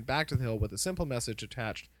unsigned back to the Hill with a simple message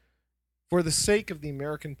attached. For the sake of the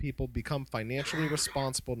American people, become financially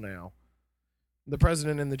responsible now. The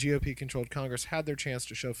president and the GOP-controlled Congress had their chance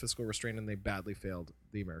to show fiscal restraint, and they badly failed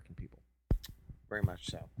the American people. Very much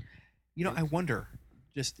so. You know, I wonder,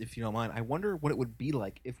 just if you don't mind, I wonder what it would be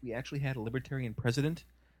like if we actually had a libertarian president,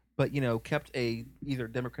 but, you know, kept a either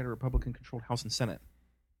Democrat or Republican-controlled House and Senate.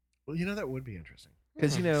 Well, you know, that would be interesting.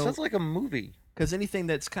 Because, you know, Sounds like a movie. because anything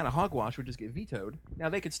that's kind of hogwash would just get vetoed. Now,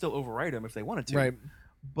 they could still override them if they wanted to. Right.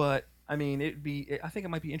 But, I mean, I think it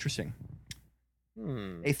might be interesting.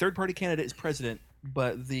 A third-party candidate is president,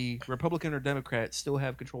 but the Republican or Democrat still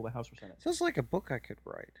have control of the House or Senate. Sounds like a book I could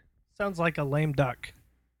write. Sounds like a lame duck.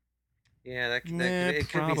 Yeah, that Nah, it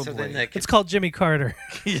could be something probably. that could... It's called Jimmy Carter.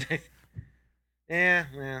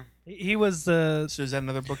 Yeah. He was So is that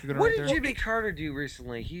another book you're going What to did write there? Jimmy Carter do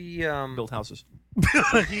recently? He Build houses.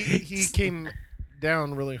 he came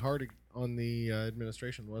down really hard on the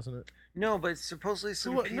administration, wasn't it? No, but supposedly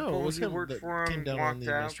some No, people it was who him worked that for came him down on walked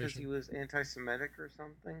the out because administration. he was anti-Semitic or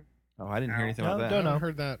something. Oh, I didn't hear anything No, about that. don't I know. haven't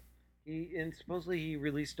heard that. And supposedly he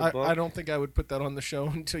released a book. I don't think I would put that on the show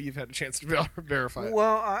until you've had a chance to verify it.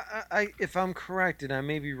 Well, I if I'm correct, and I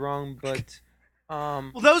may be wrong, but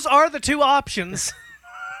Well, those are the two options.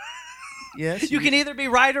 Yes. You can either be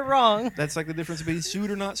right or wrong. That's like the difference between sued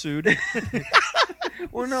or not sued.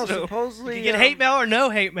 well, no, So, supposedly You get hate mail or no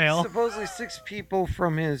hate mail. Supposedly 6 people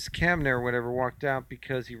from his cabinet or whatever walked out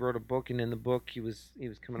because he wrote a book, and in the book he was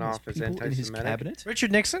coming off as People in his anti-Semitic. cabinet?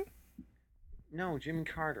 Richard Nixon? No, Jimmy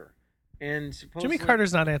Carter. And supposedly, Jimmy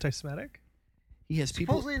Carter's not anti-Semitic. He has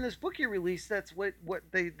people. supposedly in this book he released, that's what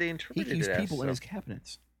they He interpreted keeps it as. people in so. his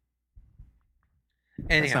cabinets.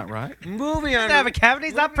 Anyhow, That's not right. moving He on. doesn't have a cabinet.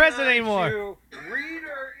 He's not moving president on anymore. to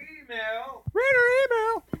reader email.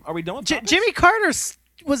 Are we done with topics? Jimmy Carter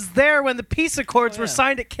was there when the peace accords Oh, were yeah.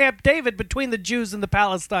 signed at Camp David between the Jews and the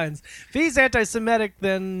Palestinians. If he's anti-Semitic,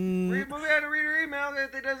 then Moving on to reader email.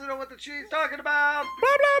 That doesn't know what the she's talking about.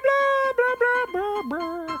 blah blah blah blah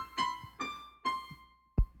blah blah.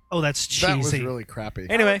 Oh, that's cheesy. That was really crappy.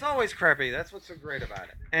 Anyway, It's always crappy. That's what's so great about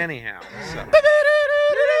it. Anyhow, so.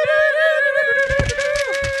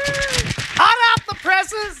 hot off the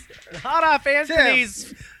presses, hot off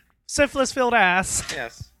Anthony's syphilis-filled ass.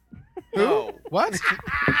 Yes. Who? Oh. What?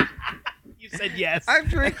 You said yes. I'm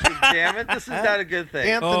drinking, damn it. This is not a good thing.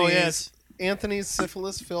 Anthony's, Oh, yes. Anthony's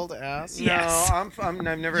syphilis-filled ass. Yes. No, I've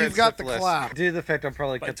never You've had got the syphilis. clap. Due to the fact I'll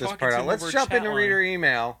probably By cut this talking part to out. him Let's over jump chat into line. reader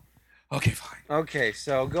email. Okay, fine. Okay,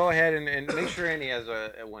 so go ahead and make sure Andy has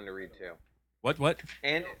a one to read too. What?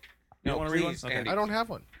 And You no, don't wanna read please, one? Okay. Andy. I don't have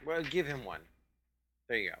one. Well, give him one.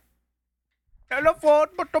 There you go. Telephone,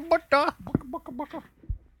 butter.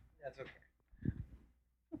 That's okay.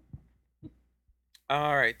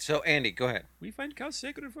 All right, so Andy, go ahead. We find cows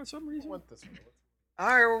sacred for some reason. Want this one. All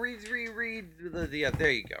right, well, read the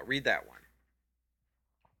there you go. Read that one.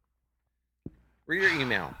 Reader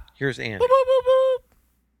email. Here's Andy.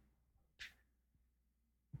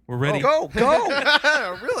 We're ready. Go.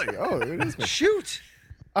 Really? Oh, it is me. Shoot.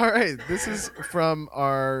 All right. This is from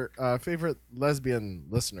our favorite lesbian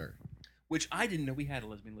listener. Which I didn't know we had a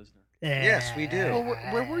lesbian listener. Yes, we do. Well,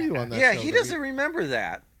 where were you on that Yeah, show he that doesn't we- remember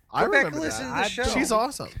that. I Go back remember and listen that. to the show. She's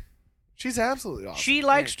awesome. She's absolutely awesome. She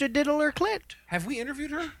likes to diddle her clit. Have we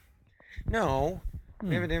interviewed her? No,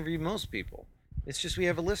 we haven't interviewed most people. It's just we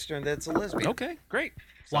have a listener that's a lesbian. Okay, great.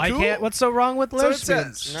 Why Cool. can't? What's so wrong with So it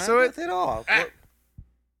lesbians? says- Not So it- with at all.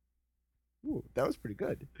 Ooh, that was pretty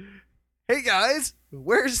good. Hey guys,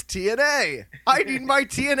 where's TNA? I need my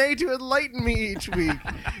TNA to enlighten me each week.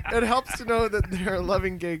 It helps to know that there are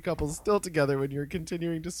loving gay couples still together when you're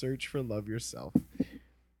continuing to search for love yourself.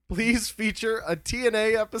 Please feature a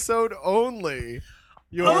TNA episode only.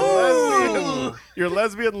 Your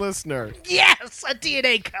lesbian listener. Yes, a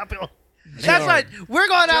DNA couple. That's right. We're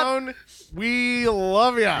going out. Joan, we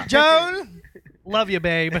love ya. Joan, love you,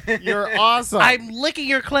 babe. You're awesome. I'm licking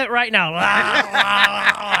your clit right now. Now,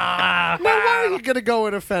 why are you going to go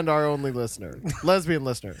and offend our only listener? Lesbian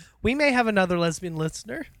listener. We may have another lesbian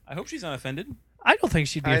listener. I hope she's not offended. I don't think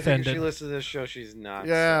she'd be I think if offended. she listens to this show, she's not.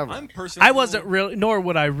 Yeah. I'm personally. I wasn't really, nor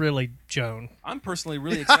would I really, Joan. I'm personally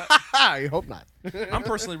really excited. I hope not. I'm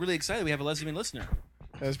personally really excited. We have a lesbian listener.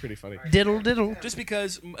 That was pretty funny. Diddle diddle. Just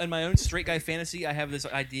because in my own straight guy fantasy, I have this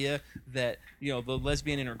idea that the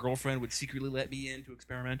lesbian and her girlfriend would secretly let me in to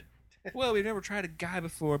experiment. Well, we've never tried a guy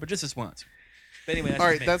before, but just this once. But anyway, that's All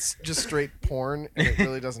right, just me. that's just straight porn, and it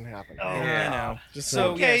really doesn't happen. Oh, Yeah, I know. Just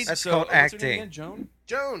So Okay. yes, That's so, called what's her name acting. again? Joan.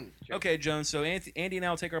 Joan. Okay, Joan. So Andy and I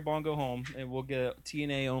will take our bongo home, and we'll get a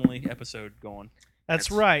TNA only episode going. That's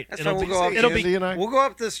right. That's It'll why be, we'll go up. it'll to- be Andy and I? We'll go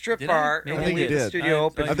up to the strip Did I? bar Maybe and I we'll think leave you the did. studio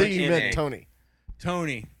open. I I for think you meant TNA. Tony.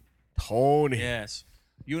 Tony. Tony. Yes.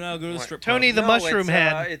 You and I will go to the What? strip Tony club. the No, mushroom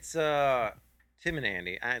head. It's Tim and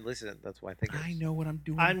Andy. Listen, that's why I think. I know what I'm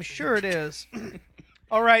doing. I'm sure it is.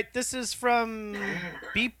 All right, this is from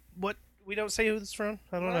Beep. What we don't say who this is from.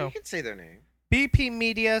 I don't Well, know. you can say their name. BP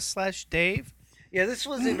Media /Dave. Yeah, this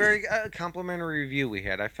was a very complimentary review we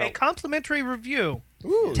had. I A felt. complimentary review.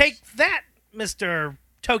 Ooh. Take that, Mr.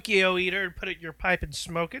 Tokyo Eater, and put it in your pipe and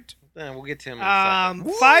smoke it. We'll get to him in a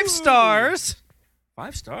second. 5 stars.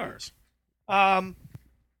 5 stars.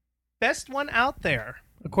 Best one out there,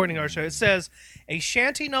 according to our show. It says, A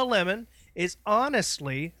Shanty No Lemon is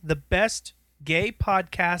honestly the best gay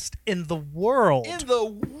podcast in the world. In the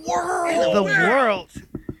world. In the world.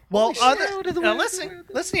 Well, Holy shit, other to the now world.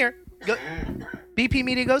 listen here. BP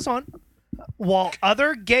Media goes on. While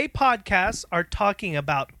other gay podcasts are talking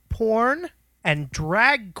about porn and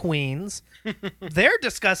drag queens, they're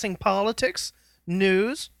discussing politics,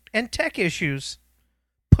 news, and tech issues.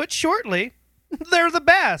 Put shortly, they're the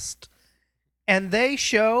best. And they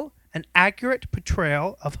show an accurate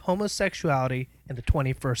portrayal of homosexuality in the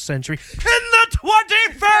 21st century. In the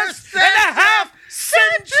 21st and a half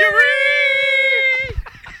century!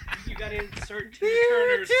 You gotta insert Tina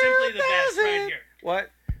Turner, Simply the Best, right here. What?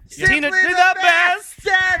 Tina to the best!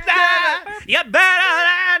 You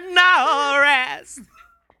better know rest.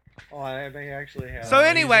 Oh, I may actually have. So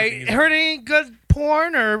anyway, heard any good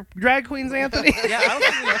porn or drag queens, Anthony? Yeah,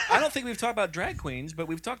 I don't think we've talked about drag queens, but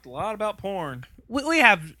we've talked a lot about porn. we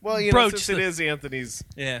have Well, you know, broached since it is Anthony's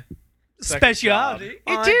Yeah. speciality.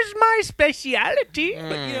 job. It is my speciality.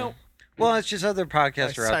 But, you know, Well, it's just other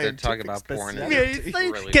podcasts are out there talking scientific about porn. and speciality. it's Yeah, it's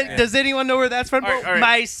like- really Can- bad. does anyone know where that's from? All right.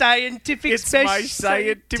 My scientific It's my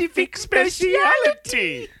scientific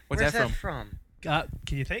speciality. what's Where's that from? from? Can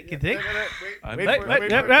you think? Can you think? I'm- Wait, Wait, wait, wait,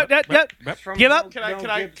 wait, yep, wait, yep, yep, yep. It's from Give up. Can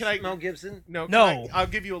I- Mel Gibson? No. No. I'll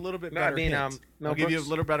give you a little bit No, better I mean, hint. Mel I'll give you a Brooks.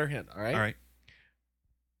 little better hint. All right. All right.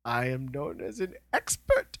 I am known as an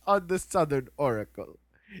expert on the Southern Oracle.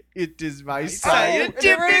 It is my scientific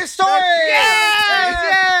Never Ending Story!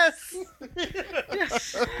 Yes!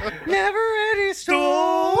 Yes! Never Ending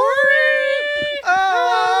Story!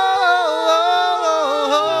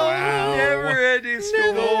 Oh, Wow. Never Ending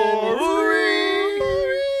Story!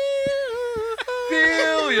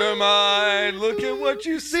 Feel your mind, look at what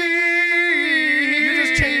you see! You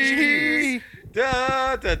just changed keys.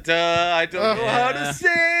 Da, da, da, I don't know how to Yeah.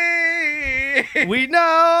 say! We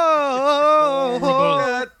know.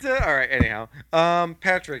 Da, da. All right, anyhow.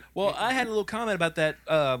 Patrick. Well, I had a little comment about that.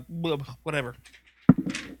 Whatever.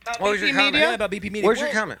 What was your BP comment? Media? Yeah, about BP Media. Where's your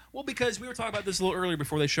comment? Well, because we were talking about this a little earlier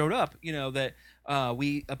before they showed up. You know that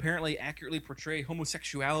we apparently accurately portray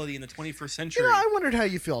homosexuality in the 21st century. You know, I wondered how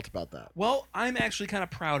you felt about that. Well, I'm actually kind of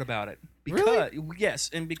proud about it because yes,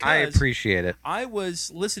 and because I appreciate it. I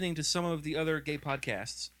was listening to some of the other gay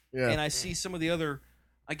podcasts, Yeah. and I see some of the other,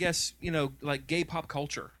 I guess, like gay pop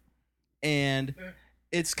culture, and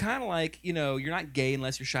it's kind of like you're not gay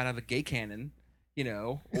unless you're shot out of a gay cannon,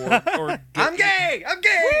 or gay, I'm gay! I'm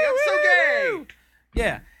gay! I'm so gay!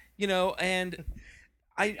 yeah, and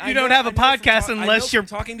I You don't have a podcast unless you're-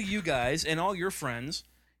 talking to you guys and all your friends,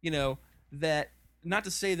 that not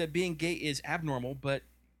to say that being gay is abnormal, but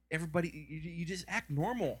everybody you just act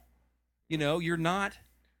normal, you're not.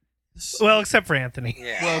 Well, except for Anthony.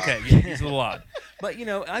 Yeah. Well, okay, yeah, he's a little odd, but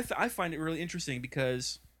I find it really interesting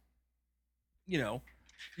because, You don't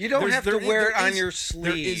there's- have to there- wear it there on is- your sleeve.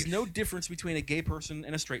 There is no difference between a gay person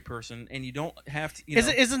and a straight person, and you don't have to.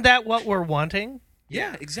 Isn't that what we're wanting?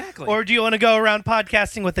 Yeah, exactly. Or do you want to go around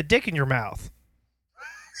podcasting with a dick in your mouth?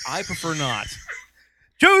 I prefer not.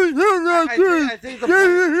 I think the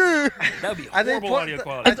point, That'd be I think horrible what audio the-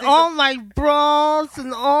 quality. I think the- my bras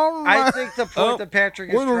and all I think the point that Patrick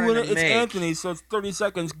is trying to make. Anthony, so it's 30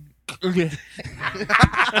 seconds.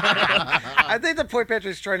 I think the point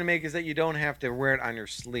Patrick's trying to make is that you don't have to wear it on your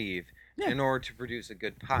sleeve in order to produce a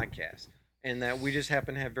good podcast, and that we just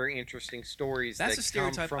happen to have very interesting stories That's a that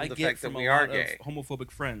come stereotype from I the get fact that from we a are lot gay. of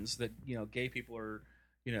homophobic friends that gay people are,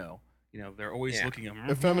 they're always Yeah. looking at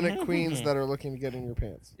Effeminate queens that are looking to get in your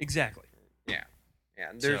pants. exactly.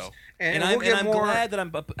 Yeah, there's So, and, and we'll get I'm more. glad that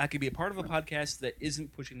I could be a part of a podcast that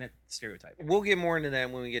isn't pushing that stereotype. We'll get more into that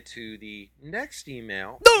when we get to the next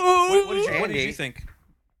email. What did you Andy. think?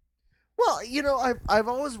 Well, I've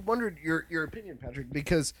always wondered your opinion, Patrick,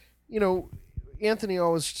 because Anthony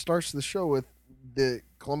always starts the show with the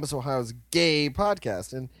Columbus, Ohio's gay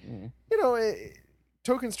podcast. And,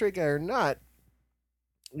 token straight guy or not,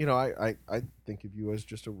 I think of you as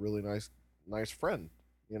just a really nice friend,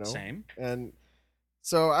 Same. And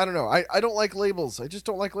so I don't know. I don't like labels. I just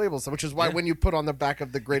don't like labels, which is why when you put on the back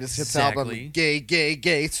of the greatest hits album,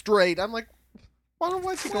 gay, straight, I'm like, why don't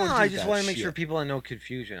you go and do I just want to make shit? sure people have no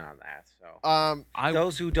confusion on that. So Um,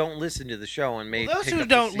 those who don't listen to the show and may Those pick who up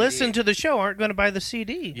the don't CD, listen to the show aren't going to buy the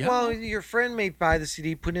CD. Yeah. Well, your friend may buy the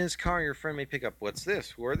CD, put it in his car. Your friend may pick up, what's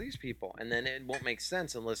this? Who are these people? And then it won't make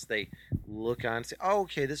sense unless they look on and say, oh,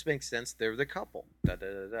 okay, this makes sense. They're the couple. Da, da,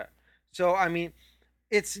 da, da. So, I mean,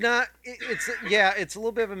 it's not, it's a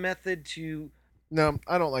little bit of a method to. no,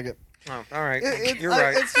 I don't like it. Oh, all right. You're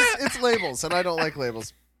I- right. It's labels, and I don't like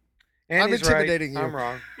labels. And I'm he's intimidating right. you. I'm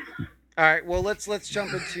wrong. All right. Well, let's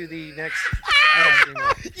jump into the next.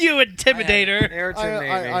 You intimidator. They're I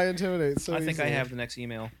intimidating me. intimidate. So I think I easily. have the next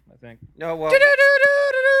email. I think. No, well,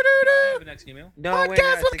 I have the next email. no. Wait,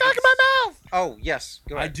 Podcast I with think cock in it's- my mouth. Oh, yes.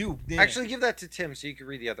 Go I ahead. do. Damn. Actually, give that to Tim so you can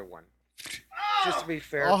read the other one. Just to be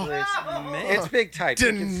fair, Oh. please. It's big type. you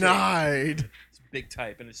can see. Denied. It's big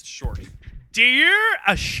type and it's short. Dear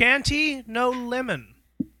Ashanti No Lemon,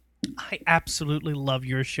 I absolutely love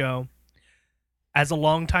your show. As a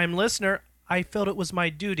longtime listener, I felt it was my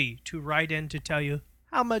duty to write in to tell you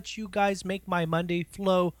how much you guys make my Monday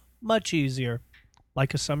flow much easier.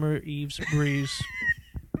 Like a summer eve's breeze.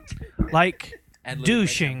 Like Ad-lib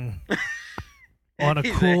douching on a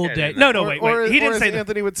He's cool ahead day. of No, that. wait. Or He didn't as say that.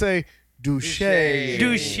 Anthony would say, douche.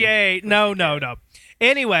 Douche. No.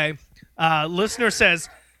 Anyway, listener says,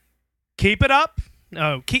 keep it up.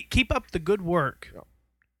 No, keep up the good work. Yep.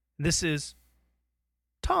 This is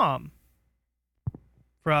Tom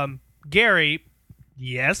from Gary.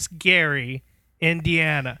 Yes, Gary,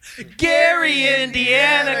 Indiana. Gary,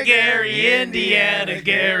 Indiana. Gary, Indiana.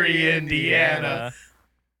 Gary, Indiana.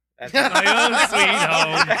 That's, My own sweet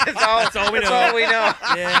home. that's all we know.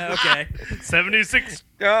 Yeah. Okay. 76.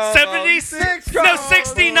 Oh, 76. No,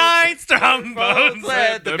 69 trombones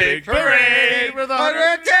led the big parade with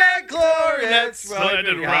 110 glorious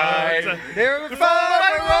Splendid ride. roads. There were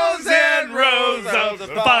rows and rows of the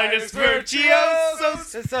finest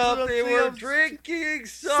virtuosos. And something we're drinking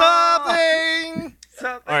Something.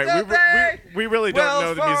 Something. All right, we really don't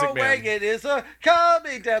know the music man. Wagon is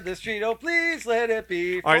coming down the street. Oh, please let it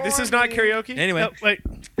be. All right, this is not karaoke. Anyway, No, wait.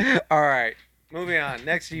 All right, moving on.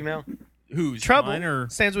 Next email. who's Trouble mine or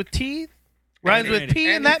stands with T, rhymes Andy, with P,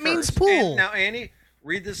 and Andy that means first. pool. Now, Andy,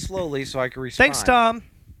 read this slowly so I can respond. Thanks, Tom.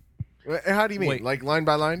 How do you mean? Wait. Like line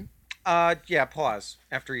by line? Yeah, pause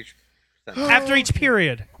after each sentence. After each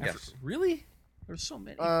period. Yes. really? There's so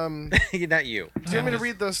many. Not you. Do you want me to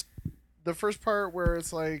read the first part where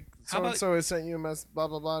it's like How so and so has sent you a mess, blah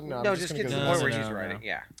blah blah? No, No, I'm just gonna get to go the with point where this. No, she's no, writing.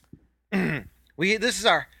 Yeah. This is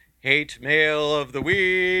our hate mail of the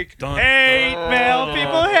week. Dun, Hate dun. mail,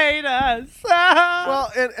 people hate us.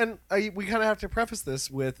 Well, and we kind of have to preface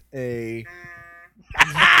this with a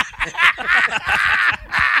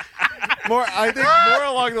I think more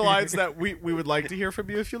along the lines that we would like to hear from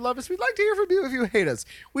you if you love us. We'd like to hear from you if you hate us.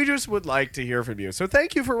 We just would like to hear from you. So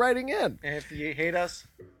thank you for writing in. And if you hate us,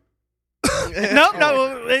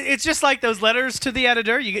 No, it's just like those letters to the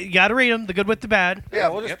editor. You got to read them, the good with the bad. yeah,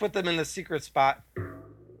 we'll just put them in the secret spot.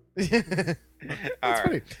 That's All right.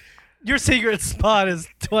 funny. Your secret spot is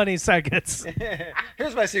 20 seconds.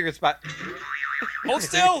 Here's my secret spot. Hold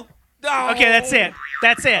still. No. Okay, that's it.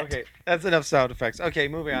 That's it. Okay, that's enough sound effects. Okay,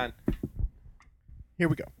 moving on. Here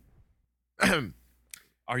we go.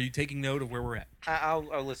 Are you taking note of where we're at? I'll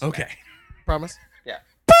listen. Okay. back. Promise. Yeah.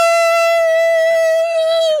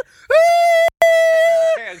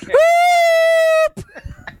 Okay.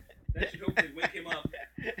 That should hopefully wake him up.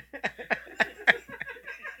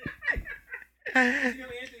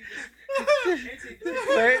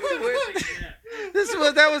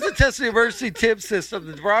 That was a testing emergency tip system.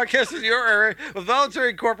 The broadcasters in your area with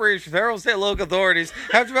voluntary cooperation with federal, state, and local authorities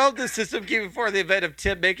have developed this system keeping before the event of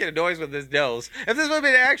Tim making a noise with his nose. If this would have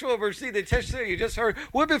been an actual emergency, the test you just heard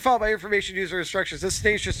would have been followed by information user instructions. This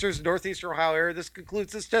station serves the northeastern Ohio area. This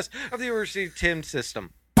concludes this test of the emergency Tim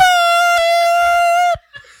system.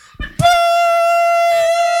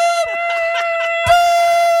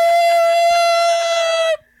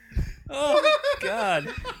 Oh God.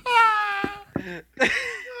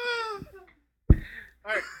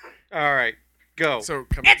 All right, go. So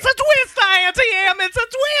come It's a twister, Auntie Em. It's a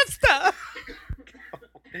twister.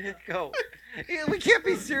 Go. Yeah, we can't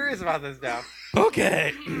be serious about this now.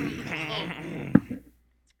 Okay.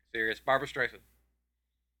 Serious. Barbara Streisand.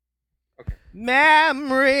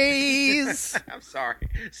 Memories. I'm sorry.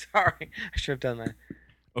 Sorry. I should have done that.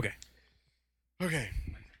 Okay. Okay.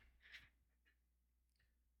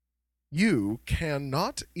 You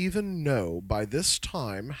cannot even know by this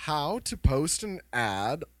time how to post an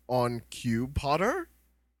ad on QPotter?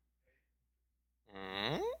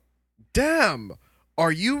 Hmm? Damn!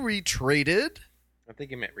 Are you retraded? I think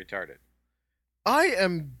he meant retarded. I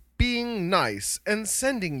am being nice and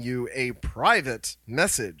sending you a private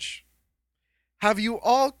message. Have you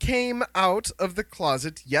all came out of the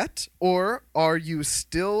closet yet, or are you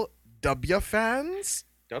still W fans?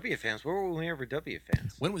 W fans? Where were we ever W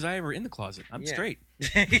fans? When was I ever in the closet? I'm Yeah. straight.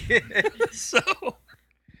 So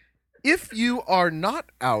If you are not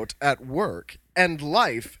out at work and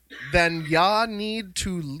life, then ya need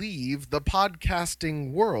to leave the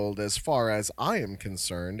podcasting world as far as I am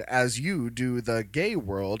concerned, as you do the gay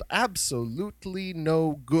world absolutely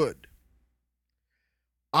no good.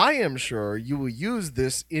 I am sure you will use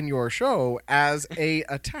this in your show as a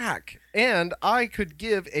attack, and I could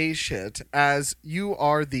give a shit as you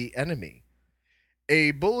are the enemy.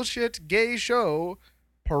 A bullshit gay show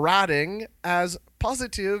parading as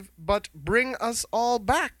positive, but bring us all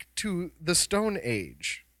back to the Stone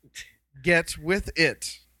Age. Get with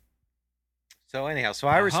it. So anyhow, so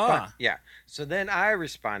I respond. Uh-huh. Yeah. So then I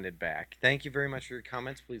responded back. Thank you very much for your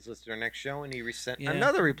comments. Please listen to our next show. And he sent Yeah,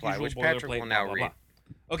 another reply, usual which Patrick boilerplate, will now blah, blah, read.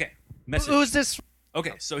 blah. Okay. Message. Who's this?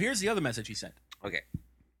 Okay, so here's the other message he sent. Okay.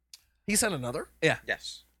 He sent another?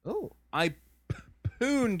 Yes. Oh. I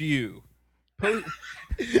pooned you. Okay,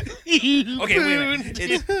 wait a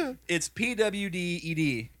minute. It's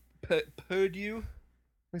PWDED. Pood you?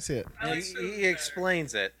 Let me see it. He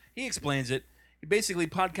explains it. He explains it. Basically,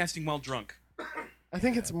 podcasting while drunk. I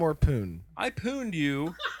think it's more poon. I pooned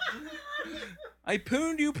you. I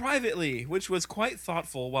pooned you privately, which was quite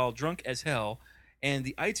thoughtful while drunk as hell. And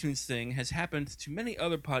the iTunes thing has happened to many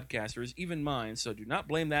other podcasters, even mine, so do not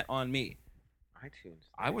blame that on me. iTunes.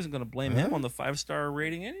 I wasn't going to blame him on the 5-star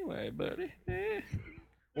rating anyway, but...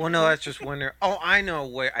 Well, no, that's just when they're. Oh, I know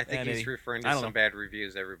where. I think Yeah, he's maybe. referring I to don't some know. bad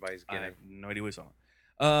reviews everybody's I getting. have no idea what he's talking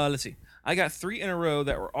Let's see. I got 3 in a row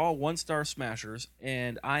that were all 1-star smashers,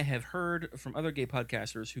 and I have heard from other gay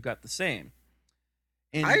podcasters who got the same.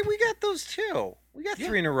 And We got those too. We got Yeah.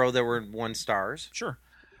 3 in a row that were 1 stars. Sure.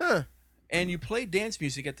 Huh. And you played dance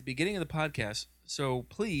music at the beginning of the podcast, so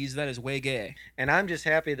please, that is way gay. And I'm just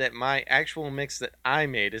happy that my actual mix that I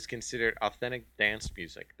made is considered authentic dance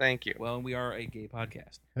music. Thank you. Well, we are a gay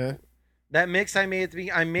podcast. Huh? That mix I made at the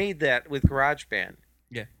beginning, I made that with GarageBand.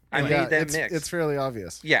 Yeah. I Anyway, made that it's, mix. It's fairly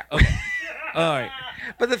obvious. Yeah. Okay. All right.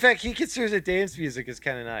 But the fact he considers it dance music is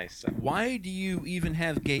kind of nice. So. Why do you even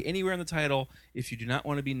have gay anywhere in the title if you do not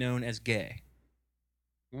want to be known as gay?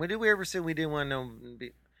 When did we ever say we didn't want to know?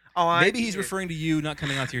 Maybe he's referring to you not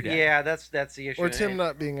coming out to your dad. Yeah, that's the issue. Or Tim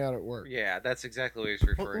not being out at work. Yeah, that's exactly what he's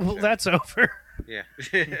referring Well, to. that's over. Yeah.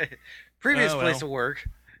 Previous Oh, well. place of work.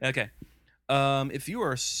 Okay. If you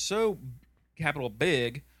are so capital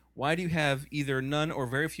big, why do you have either none or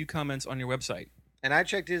very few comments on your website? And I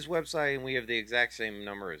checked his website, and we have the exact same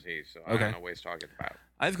number as he. So I Okay. don't know what he's talking about.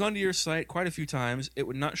 I've gone to your site quite a few times. It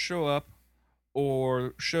would not show up,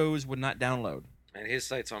 or shows would not download. And his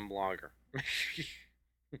site's on Blogger.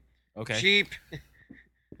 Okay. Cheap.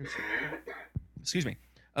 Excuse me.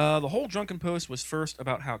 The whole drunken post was first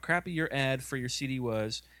about how crappy your ad for your CD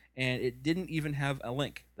was, and it didn't even have a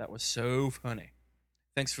link. That was so funny.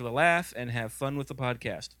 Thanks for the laugh, and have fun with the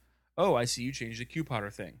podcast. Oh, I see you changed the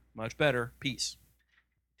QPotter thing. Much better. Peace.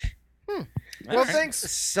 Well, All right. thanks.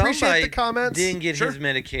 Somebody Appreciate the comments. didn't get Sure. his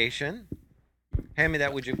medication. Hand me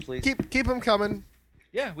that, would you please? Keep them coming.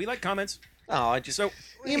 Yeah, we like comments. Oh, I just So,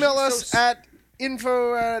 Email So us at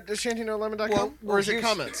info@shantinolemon.com. Well, or is it here's-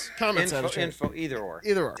 comments? Comments at info, either or.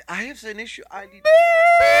 Either or. I have an issue. I need. All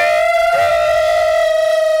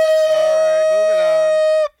right, moving on.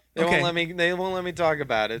 They Okay. won't let me. They won't let me talk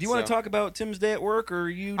about it. do you want to so. talk about Tim's day at work, or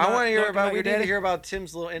you? I want to hear about. We your need to daddy? hear about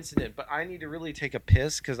Tim's little incident, but I need to really take a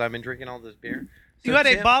piss because I've been drinking all this beer. You So had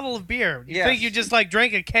a Tim- bottle of beer. You Yes. think you just like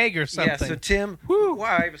drank a keg or Yeah. something? So Tim, well,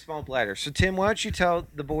 I have a small bladder. So Tim, why don't you tell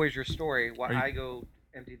the boys your story while Are you- I go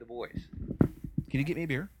empty the boys? Can you get me a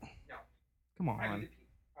beer? No. Come I need on. to pee.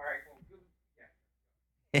 All right. Well,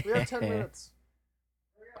 good. We have 10 minutes.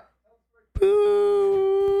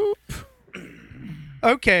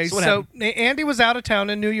 Okay, So what so Andy was out of town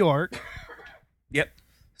in New York. Yep.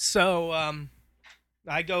 So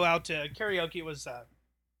I go out to karaoke. It was a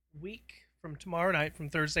week from tomorrow night, from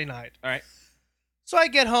Thursday night. All right. So I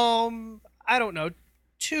get home, I don't know,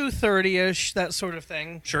 2:30ish, that sort of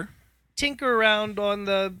thing. Sure. Tinker around on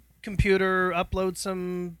the computer, upload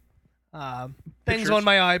some things Pictures. on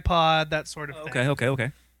my iPod, that sort of thing.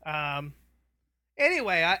 Okay.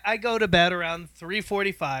 Anyway, I go to bed around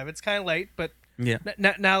 3:45. It's kind of late, but Yeah.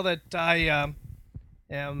 Now that I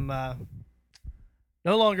am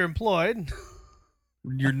no longer employed.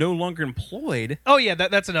 You're no longer employed. Oh yeah,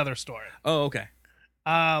 that's another story. Oh, okay.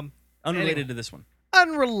 Unrelated Anyway. to this one.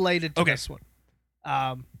 Unrelated to Okay. this one.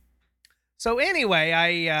 So anyway,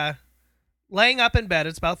 I laying up in bed.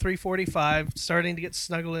 It's about 3:45, starting to get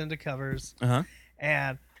snuggled into covers, Uh-huh.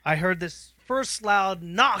 and I heard this first loud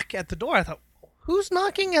knock at the door. I thought, who's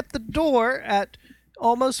knocking at the door at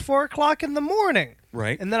almost 4:00 in the morning?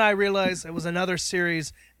 Right. And then I realized it was another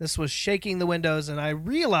series. This was shaking the windows, and I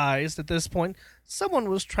realized at this point someone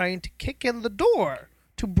was trying to kick in the door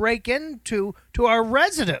to break into our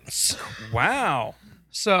residence. Wow.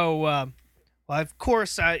 So, well, of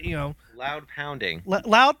course, Loud pounding.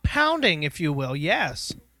 loud pounding, if you will.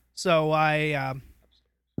 Yes. So I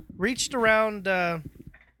reached around the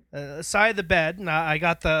side of the bed, and I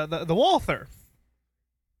got the Walther,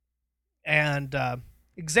 and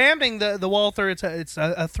examining the Walther. It's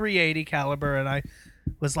a 380 caliber, and I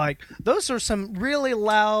was like, those are some really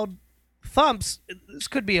loud thumps. This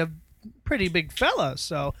could be a pretty big fella.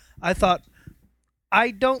 So I thought,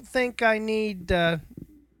 I don't think I need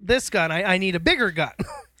this gun. I need a bigger gun.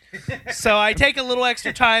 So I take a little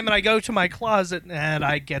extra time and I go to my closet and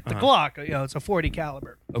I get the Glock. It's a 40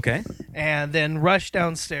 caliber. Okay. And then rush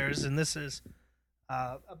downstairs. And this is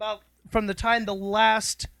about from the time the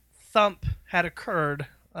last thump had occurred.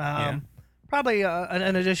 Probably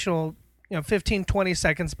an additional 15, 20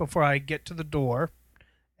 seconds before I get to the door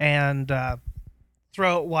and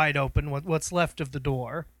throw it wide open, what's left of the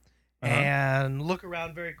door, and look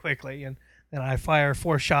around very quickly. And then I fire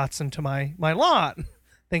 4 shots into my lawn,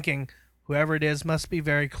 thinking whoever it is must be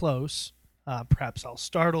very close. Perhaps I'll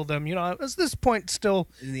startle them. At this point, still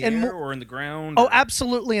In the and air mo- or in the ground? Oh, or-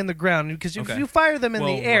 absolutely in the ground. Because if Okay. you fire them in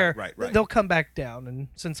Well, the air, right. they'll come back down. And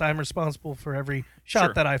since I'm responsible for every shot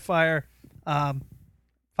Sure. that I fire,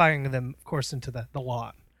 firing them, of course, into the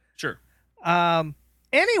lawn. Sure.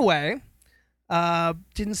 Anyway,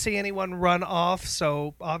 didn't see anyone run off,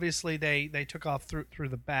 so obviously they took off through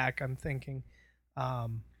the back. I'm thinking.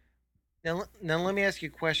 Now let me ask you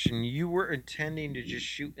a question. You were intending to just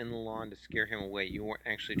shoot in the lawn to scare him away. You weren't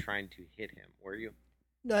actually trying to hit him, were you?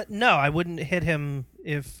 No, I wouldn't hit him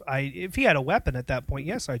if he had a weapon at that point.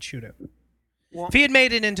 Yes, I'd shoot him. Well, If he had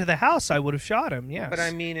made it into the house, I would have shot him. Yes. but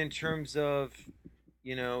I mean, in terms of,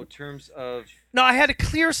 No, I had a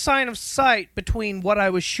clear sign of sight between what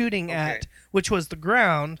I was shooting at, which was the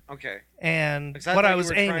ground, okay. and Because what thought I was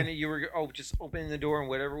you were aiming. trying to, you were just opening the door and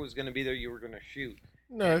whatever was going to be there, you were going to shoot.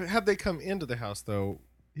 No, had they come into the house though,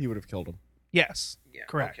 he would have killed him. Yes. Yeah.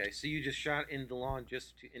 Correct. Okay, so you just shot in the lawn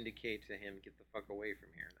just to indicate to him, get the fuck away from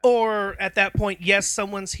here. Or at that point, yes,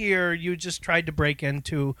 someone's here. You just tried to break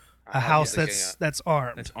into a house Obviously, that's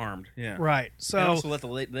armed. That's armed. Yeah. Right. And So also let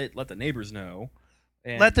the neighbors know.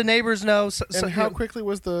 And let the neighbors know. So, And how quickly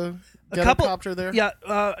was the A couple- ghetto-copter there? Yeah,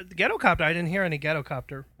 the ghetto copter. I didn't hear any ghetto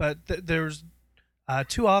copter, but there's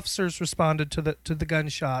 2 officers responded to the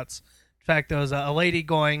gunshots. In fact, there was a lady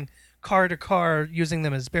going car to car using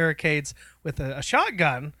them as barricades with a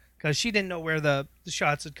shotgun because she didn't know where the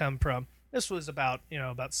shots had come from. This was about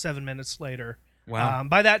 7 minutes later. Wow.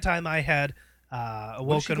 By that time, I had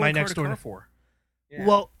What is she awoken my going car next to car door. for? Yeah.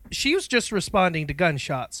 Well, she was just responding to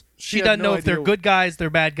gunshots. She had doesn't no know if they're idea good guys, they're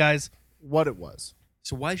bad guys. What it was.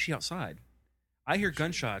 So why is she outside? I hear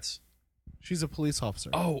gunshots. She's a police officer.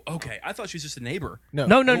 Oh, okay. I thought she was just a neighbor. No.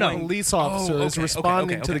 A police officer Oh, is okay,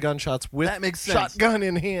 responding okay. to the gunshots with That makes sense. shotgun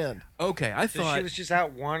in hand. Okay, I So thought. she was just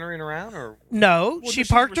out wandering around, or No, Well, she she's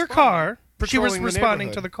parked her car. She was Patrolling the responding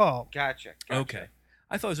to neighborhood. the call. gotcha. Okay,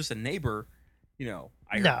 I thought it was just a neighbor. I heard No.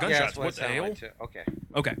 Yeah, gunshots. that's What it the sounded hell? like too. Okay.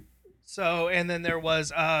 Okay. So, and then there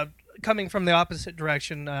was coming from the opposite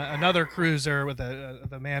direction, another cruiser with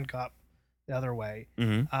the man cop the other way.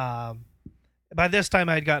 Mm-hmm. By this time,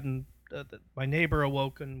 I had gotten my neighbor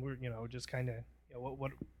awoken. We're just kind of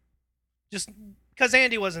what just because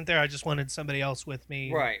Andy wasn't there, I just wanted somebody else with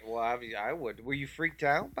me. Right. Well, obviously, I would. Were you freaked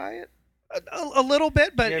out by it? A little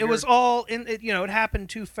bit, but Yeah, it was all in. It happened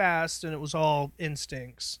too fast, and it was all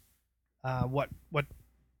instincts. What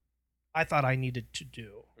I thought I needed to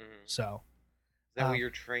do. Mhm. So. Is that Um, what you're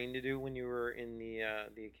trained to do when you were in the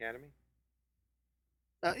academy?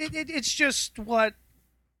 It's just what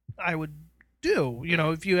I would do.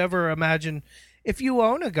 If you ever imagine, if you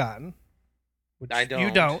own a gun, which I don't.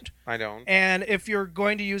 you don't, I don't. and if you're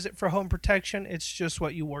going to use it for home protection, it's just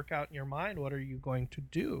what you work out in your mind. What are you going to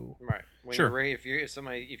do? Right. When Sure. You're ready,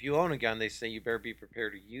 if you own a gun, they say you better be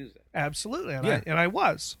prered to use it. Absolutely, and Yeah. I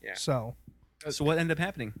was. Yeah. So So what ended up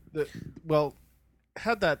happening? Well,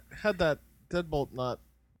 had that deadbolt not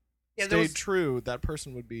Yeah, there stayed was- true, that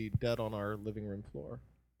person would be dead on our living room floor.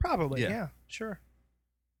 Probably, Yeah. yeah, sure.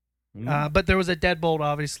 Mm. But there was a deadbolt.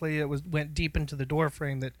 Obviously, it went deep into the door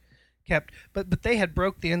frame that kept. But they had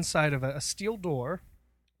broke the inside of a steel door.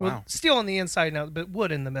 Well, Wow. steel on the inside now, but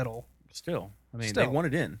wood in the middle. Still, I mean, Still. they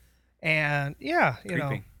wanted in. And yeah, you know.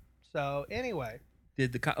 Creepy. So anyway,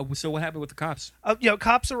 Did the so what happened with the cops?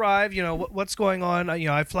 cops arrive. You know what's going on.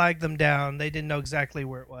 I flagged them down. They didn't know exactly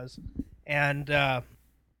where it was, and I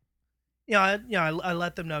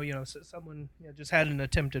let them know. Someone just had an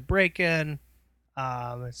attempted break-in.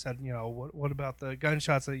 I said, what about the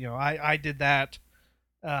gunshots? That I did that.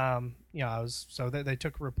 They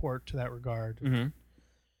took a report to that regard, Mm-hmm.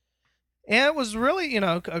 and it was really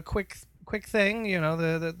a quick thing.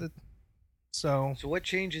 So So what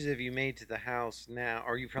changes have you made to the house now?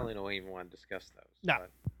 Or you probably don't even want to discuss those. No.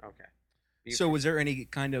 But, okay. You- So was there any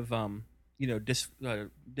kind of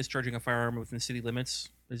discharging a firearm within the city limits?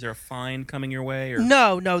 Is there a fine coming your way? Or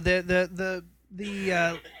no, the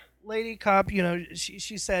lady cop,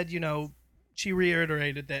 she said, she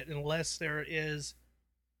reiterated that unless there is,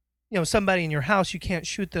 somebody in your house, you can't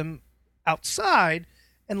shoot them outside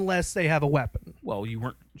unless they have a weapon. well, you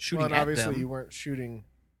weren't shooting Well, and at obviously them. you weren't shooting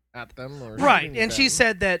at them or Right. shooting And she them.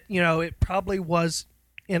 said that, it probably was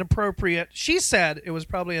inappropriate. She said it was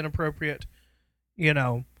probably inappropriate,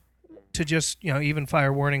 to just, even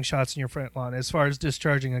fire warning shots in your front lawn as far as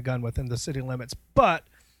discharging a gun within the city limits. But,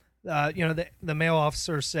 the male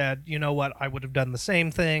officer said, you know what, I would have done the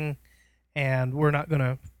same thing, and we're not going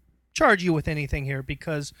to charge you with anything here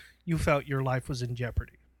because you felt your life was in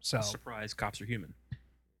jeopardy. So, Surprise, cops are human.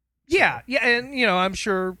 yeah, and, I'm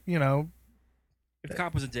sure, If the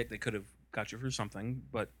cop was a dick, they could have got you for something.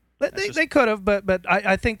 But But That's just- they could have, but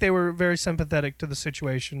I think they were very sympathetic to the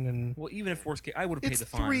situation, and well, even if worst case, I would have paid It's the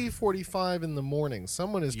fine. 3:45 in the morning.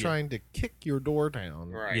 Someone is Yeah. trying to kick your door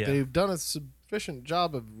down. Right. Yeah. They've done a sufficient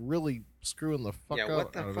job of really screwing the fuck Yeah, out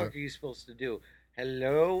what the of fuck it. are you supposed to do?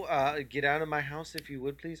 Hello, get out of my house if you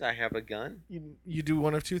would, please. I have a gun. You do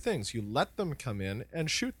one of two things. You let them come in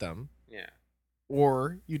and shoot them, Yeah.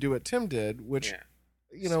 or you do what Tim did, which Yeah.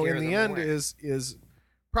 in Scare the them end away. is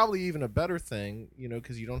probably even a better thing,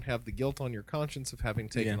 because you don't have the guilt on your conscience of having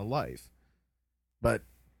taken Yeah. a life. But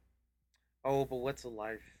Oh, but what's a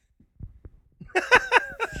life?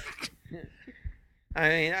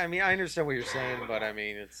 I mean, I understand what you're saying, but I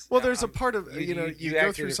mean, it's well, there's a I'm- part of you you go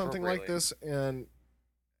acted through something like appropriately. this, and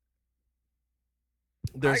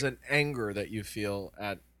there's an anger that you feel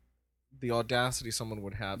at the audacity someone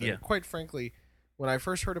would have. Yeah. And quite frankly, when I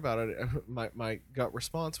first heard about it, my gut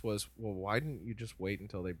response was, well, why didn't you just wait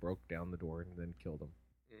until they broke down the door and then killed them?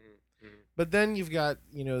 Mhm, mhm. But then you've got,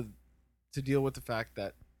 to deal with the fact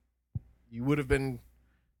that you would have been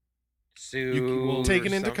Sued well, or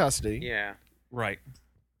taken into some- custody, Yeah. Right. and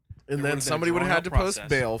There then would have been a somebody would have had to drawn-out post process.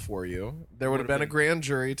 bail for you. There would have been a been- grand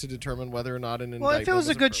jury to determine whether or not an well, indictment if it was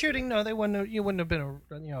a good appropriate. shooting, no, they wouldn't. You wouldn't have been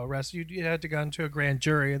arrested. You had to go into a grand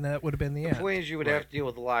jury, and that would have been the The end. point is, you would Right. have to deal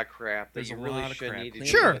with a lot of crap that There's you a really lot of shouldn't crap. need to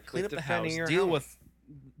Clean deal Sure. with. Clean up the defending house. your Deal house.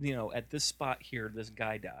 with, at this spot here, this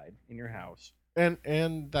guy died in your house.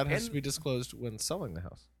 And that has to And- be disclosed when selling the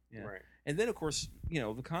house. Yeah. Right. And then, of course,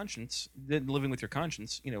 the conscience, then living with your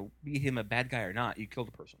conscience, be him a bad guy or not, you killed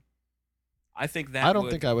a person. I think that I don't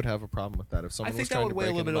would, think I would have a problem with that if I someone think was that trying would to weigh a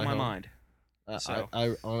break little bit into on my home. mind. Uh,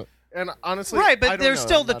 So- and honestly, Right, I but don't there's know.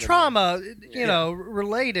 still I'm the not in trauma, Yeah.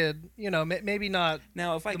 related. Maybe not.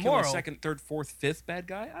 Now, if I The kill a moral. second, third, fourth, fifth bad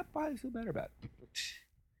guy, I'd probably feel better about it.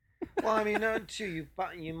 Well, I mean, no, too.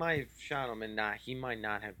 You might have shot him, and he might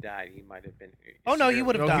not have died. He might have been. Oh, no, he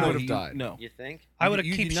would have No, he died would have died. No. You think? I would have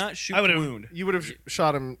You keep. do not shoot I would to have wound. You would have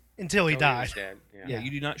shot him. until he Oh, died. was dead. Yeah. Yeah,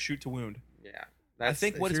 you do not shoot to wound. Yeah. I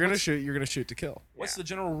think If what is you're gonna what's, shoot, you're gonna shoot to kill. what's Yeah. the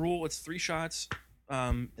general rule? It's 3 shots.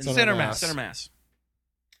 In Center mass. Center mass.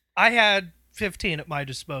 I had 15 at my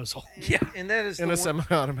disposal. Yeah. And that is In the a one-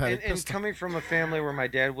 semi-automatic and pistol. coming from a family where my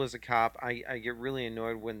dad was a cop, I get really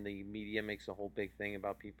annoyed when the media makes a whole big thing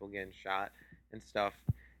about people getting shot and stuff.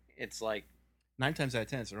 It's like 9 times out of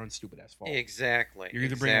 10, it's their own stupid ass fault. exactly. You're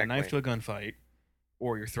either bringing a knife to a gunfight,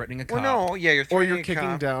 or you're threatening a cop. Well, no, yeah, you're Or threatening you're a kicking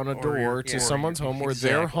cop. down a or door you're- to yeah, someone's or you're- home or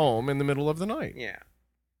their exactly. home in the middle of the night. Yeah,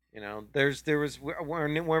 there was one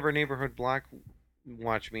of our neighborhood block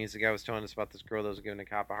watch meetings. The guy was telling us about this girl that was giving a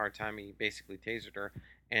cop a hard time. He basically tasered her,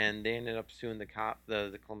 and they ended up suing the cop,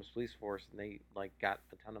 the Columbus Police Force, and they got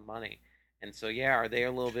a ton of money. And so, yeah, are they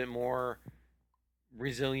a little bit more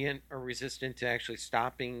resilient or resistant to actually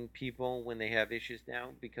stopping people when they have issues now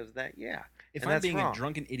because of that? Yeah. If And I'm that's being wrong. a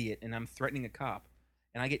drunken idiot and I'm threatening a cop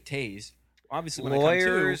and I get tased, obviously when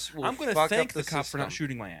Lawyers I will come to, I'm going to fuck thank up the the cop for not system.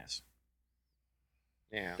 shooting my ass.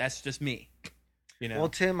 Yeah. That's just me. You know. Well,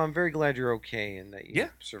 Tim, I'm very glad you're okay and that you Yeah.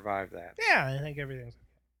 survived that. Yeah, I think everything's.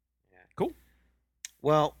 Cool.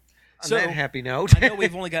 Well, on So, that happy note, I know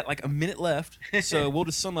we've only got like a minute left, so we'll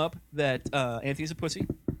just sum up that Anthony's a pussy.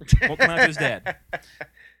 Won't come out to his dad.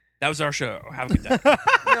 That was our show. Have a good day.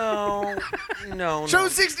 no. Show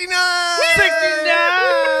 69!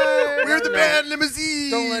 69! We're the No. band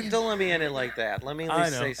limousine! Don't let me end it like that. Let me at I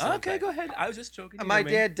least know. say something. Okay, go ahead. I was just joking. You My know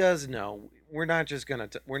me. dad does know. We're not gonna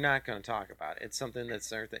talk about it. It's something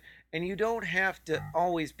that's our thing. And you don't have to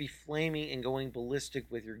always be flaming and going ballistic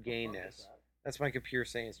with your gayness. That's my computer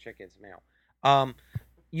saying it's check its mail.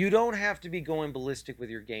 You don't have to be going ballistic with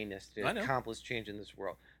your gayness to I know. accomplish change in this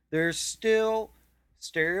world. There's still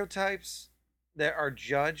stereotypes that are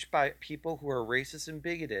judged by people who are racist and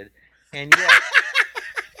bigoted, and yet.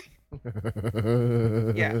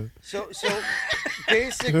 Yeah. So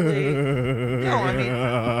basically, no, I mean,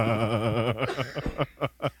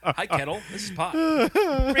 Hi, Kettle. This is Pop.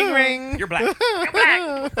 Ring ring. You're black. You're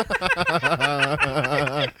black.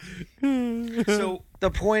 So the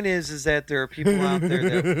point is that there are people out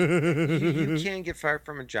there that you can get fired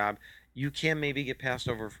from a job. You can maybe get passed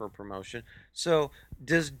over for a promotion. So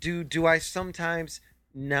do I sometimes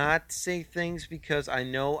not say things because I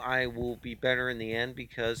know I will be better in the end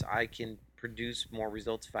because I can produce more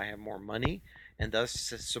results if I have more money and thus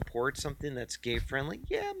support something that's gay friendly?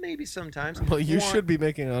 Yeah, maybe sometimes. Well, you Or- should be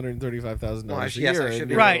making $135,000 Well, a yes, year. I and should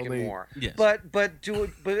be you're Right. making only- more. Yes. But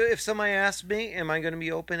if somebody asks me, am I going to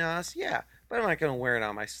be open and honest? Yeah, but I'm not going to wear it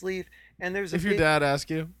on my sleeve. And there's a If your big- dad asked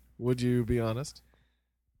you, would you be honest?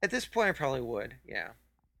 at this point, I probably would. Yeah,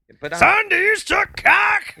 but Son, do you suck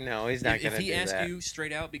cock? no, he's not if going to he do asked that. you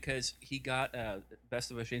straight out because he got Best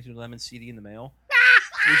of a Shanty Lemon CD in the mail,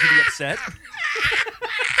 would you be upset?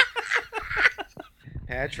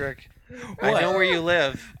 Patrick, I What? know where you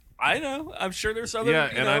live. I know. I'm sure there's other Yeah,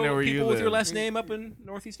 and I know where you people with your live. last name up in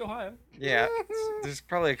Northeast Ohio. Yeah, there's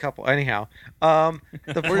probably a couple. Anyhow,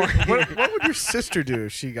 the point, What would your sister do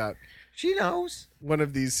if she got she knows. one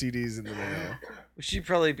of these CDs in the mail? She'd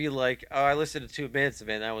probably be like, "Oh, I listened to 2 minutes of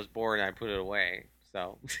it, and I was bored, and I put it away."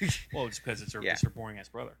 So, Well, it's because it's her, Yeah. it's her boring ass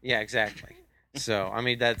brother. yeah, exactly. So, I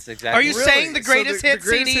mean, that's exactly. Are you Really? saying the So greatest hit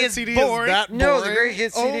greatest CD hit is CD boring? that No, the boring? great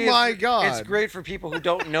hit CD. Oh my is, god! It's great for people who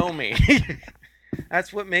don't know me.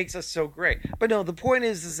 That's what makes us so great. But no, the point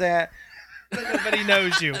is that Nobody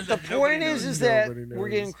knows you. the point is that Nobody we're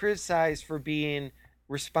knows. getting criticized for being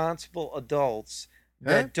responsible adults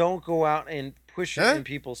Huh? that don't go out and push it Huh? in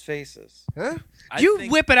people's faces. Huh? You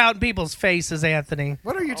think whip it out in people's faces, Anthony.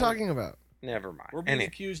 What are you talking about? Never mind. we're being Any-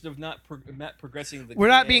 accused of not progressing the. We're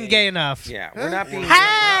not being gay enough. yeah, Huh? we're not being. We're not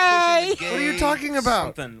Hey! pushing the What are you gay talking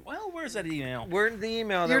about? Something. Well, where's that email? We're in the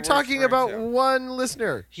email. That You're we're talking referring about to. one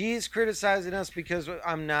listener. He's criticizing us because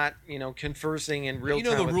I'm not, conversing in real You know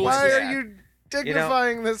time. the with rules my Why is dad. are you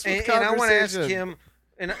dignifying this with And I want to ask conversation? him.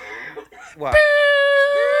 And what?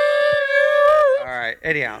 All right.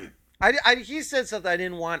 Anyhow, he said something I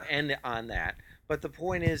didn't want to end on that. But the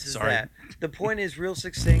point is Sorry. that the point is real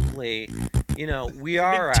succinctly, we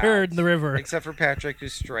are Turd out, in the river. except for Patrick,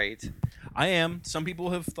 who's straight. I am. Some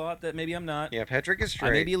people have thought that maybe I'm not. Yeah, Patrick is straight.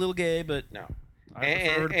 I may be a little gay, but No. I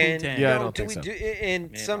prefer to and Poontang. Yeah, I no, don't do think we so. do?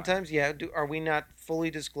 And Yeah, sometimes, are we not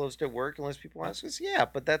fully disclosed at work unless people ask us? Yeah,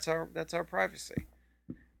 but that's our privacy.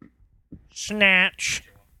 Snatch.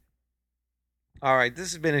 All right,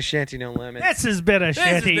 this has been a Shanty No Limit. This has been a This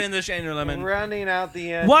has shanty. been the Shanty Lemon. Rounding out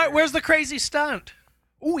the end. What? Where's the crazy stunt?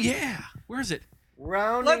 Oh yeah. Where is it?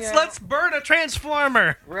 Rounding out, Let's burn a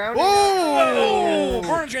transformer. rounding Oh, out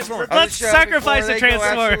burn a transformer. the Let's show sacrifice before a they go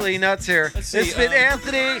transformer. absolutely nuts here. Let's This see, has been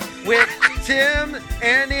Anthony with Tim,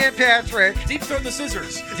 Andy, and Patrick. Deep throat the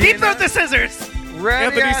scissors. Deep throat the scissors.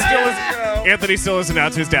 Rounding Anthony out still the is- show. Anthony still isn't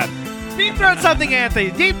out to his dad. Deep throat something, Anthony.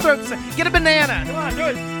 Deep throat. Get a banana. Come on, do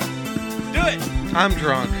it. Do it. I'm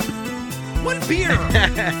drunk. One beer.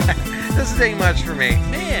 This is ain't much for me.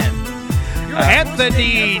 Man. You're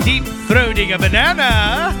Anthony deep throating a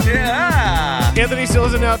banana. Yeah. Anthony still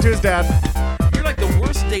isn't out to his dad. You're like the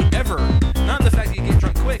worst date ever. Not the fact that you get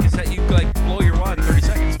drunk quick, it's that you blow your wad in 30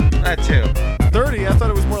 seconds. That too. 30? I thought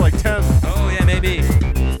it was more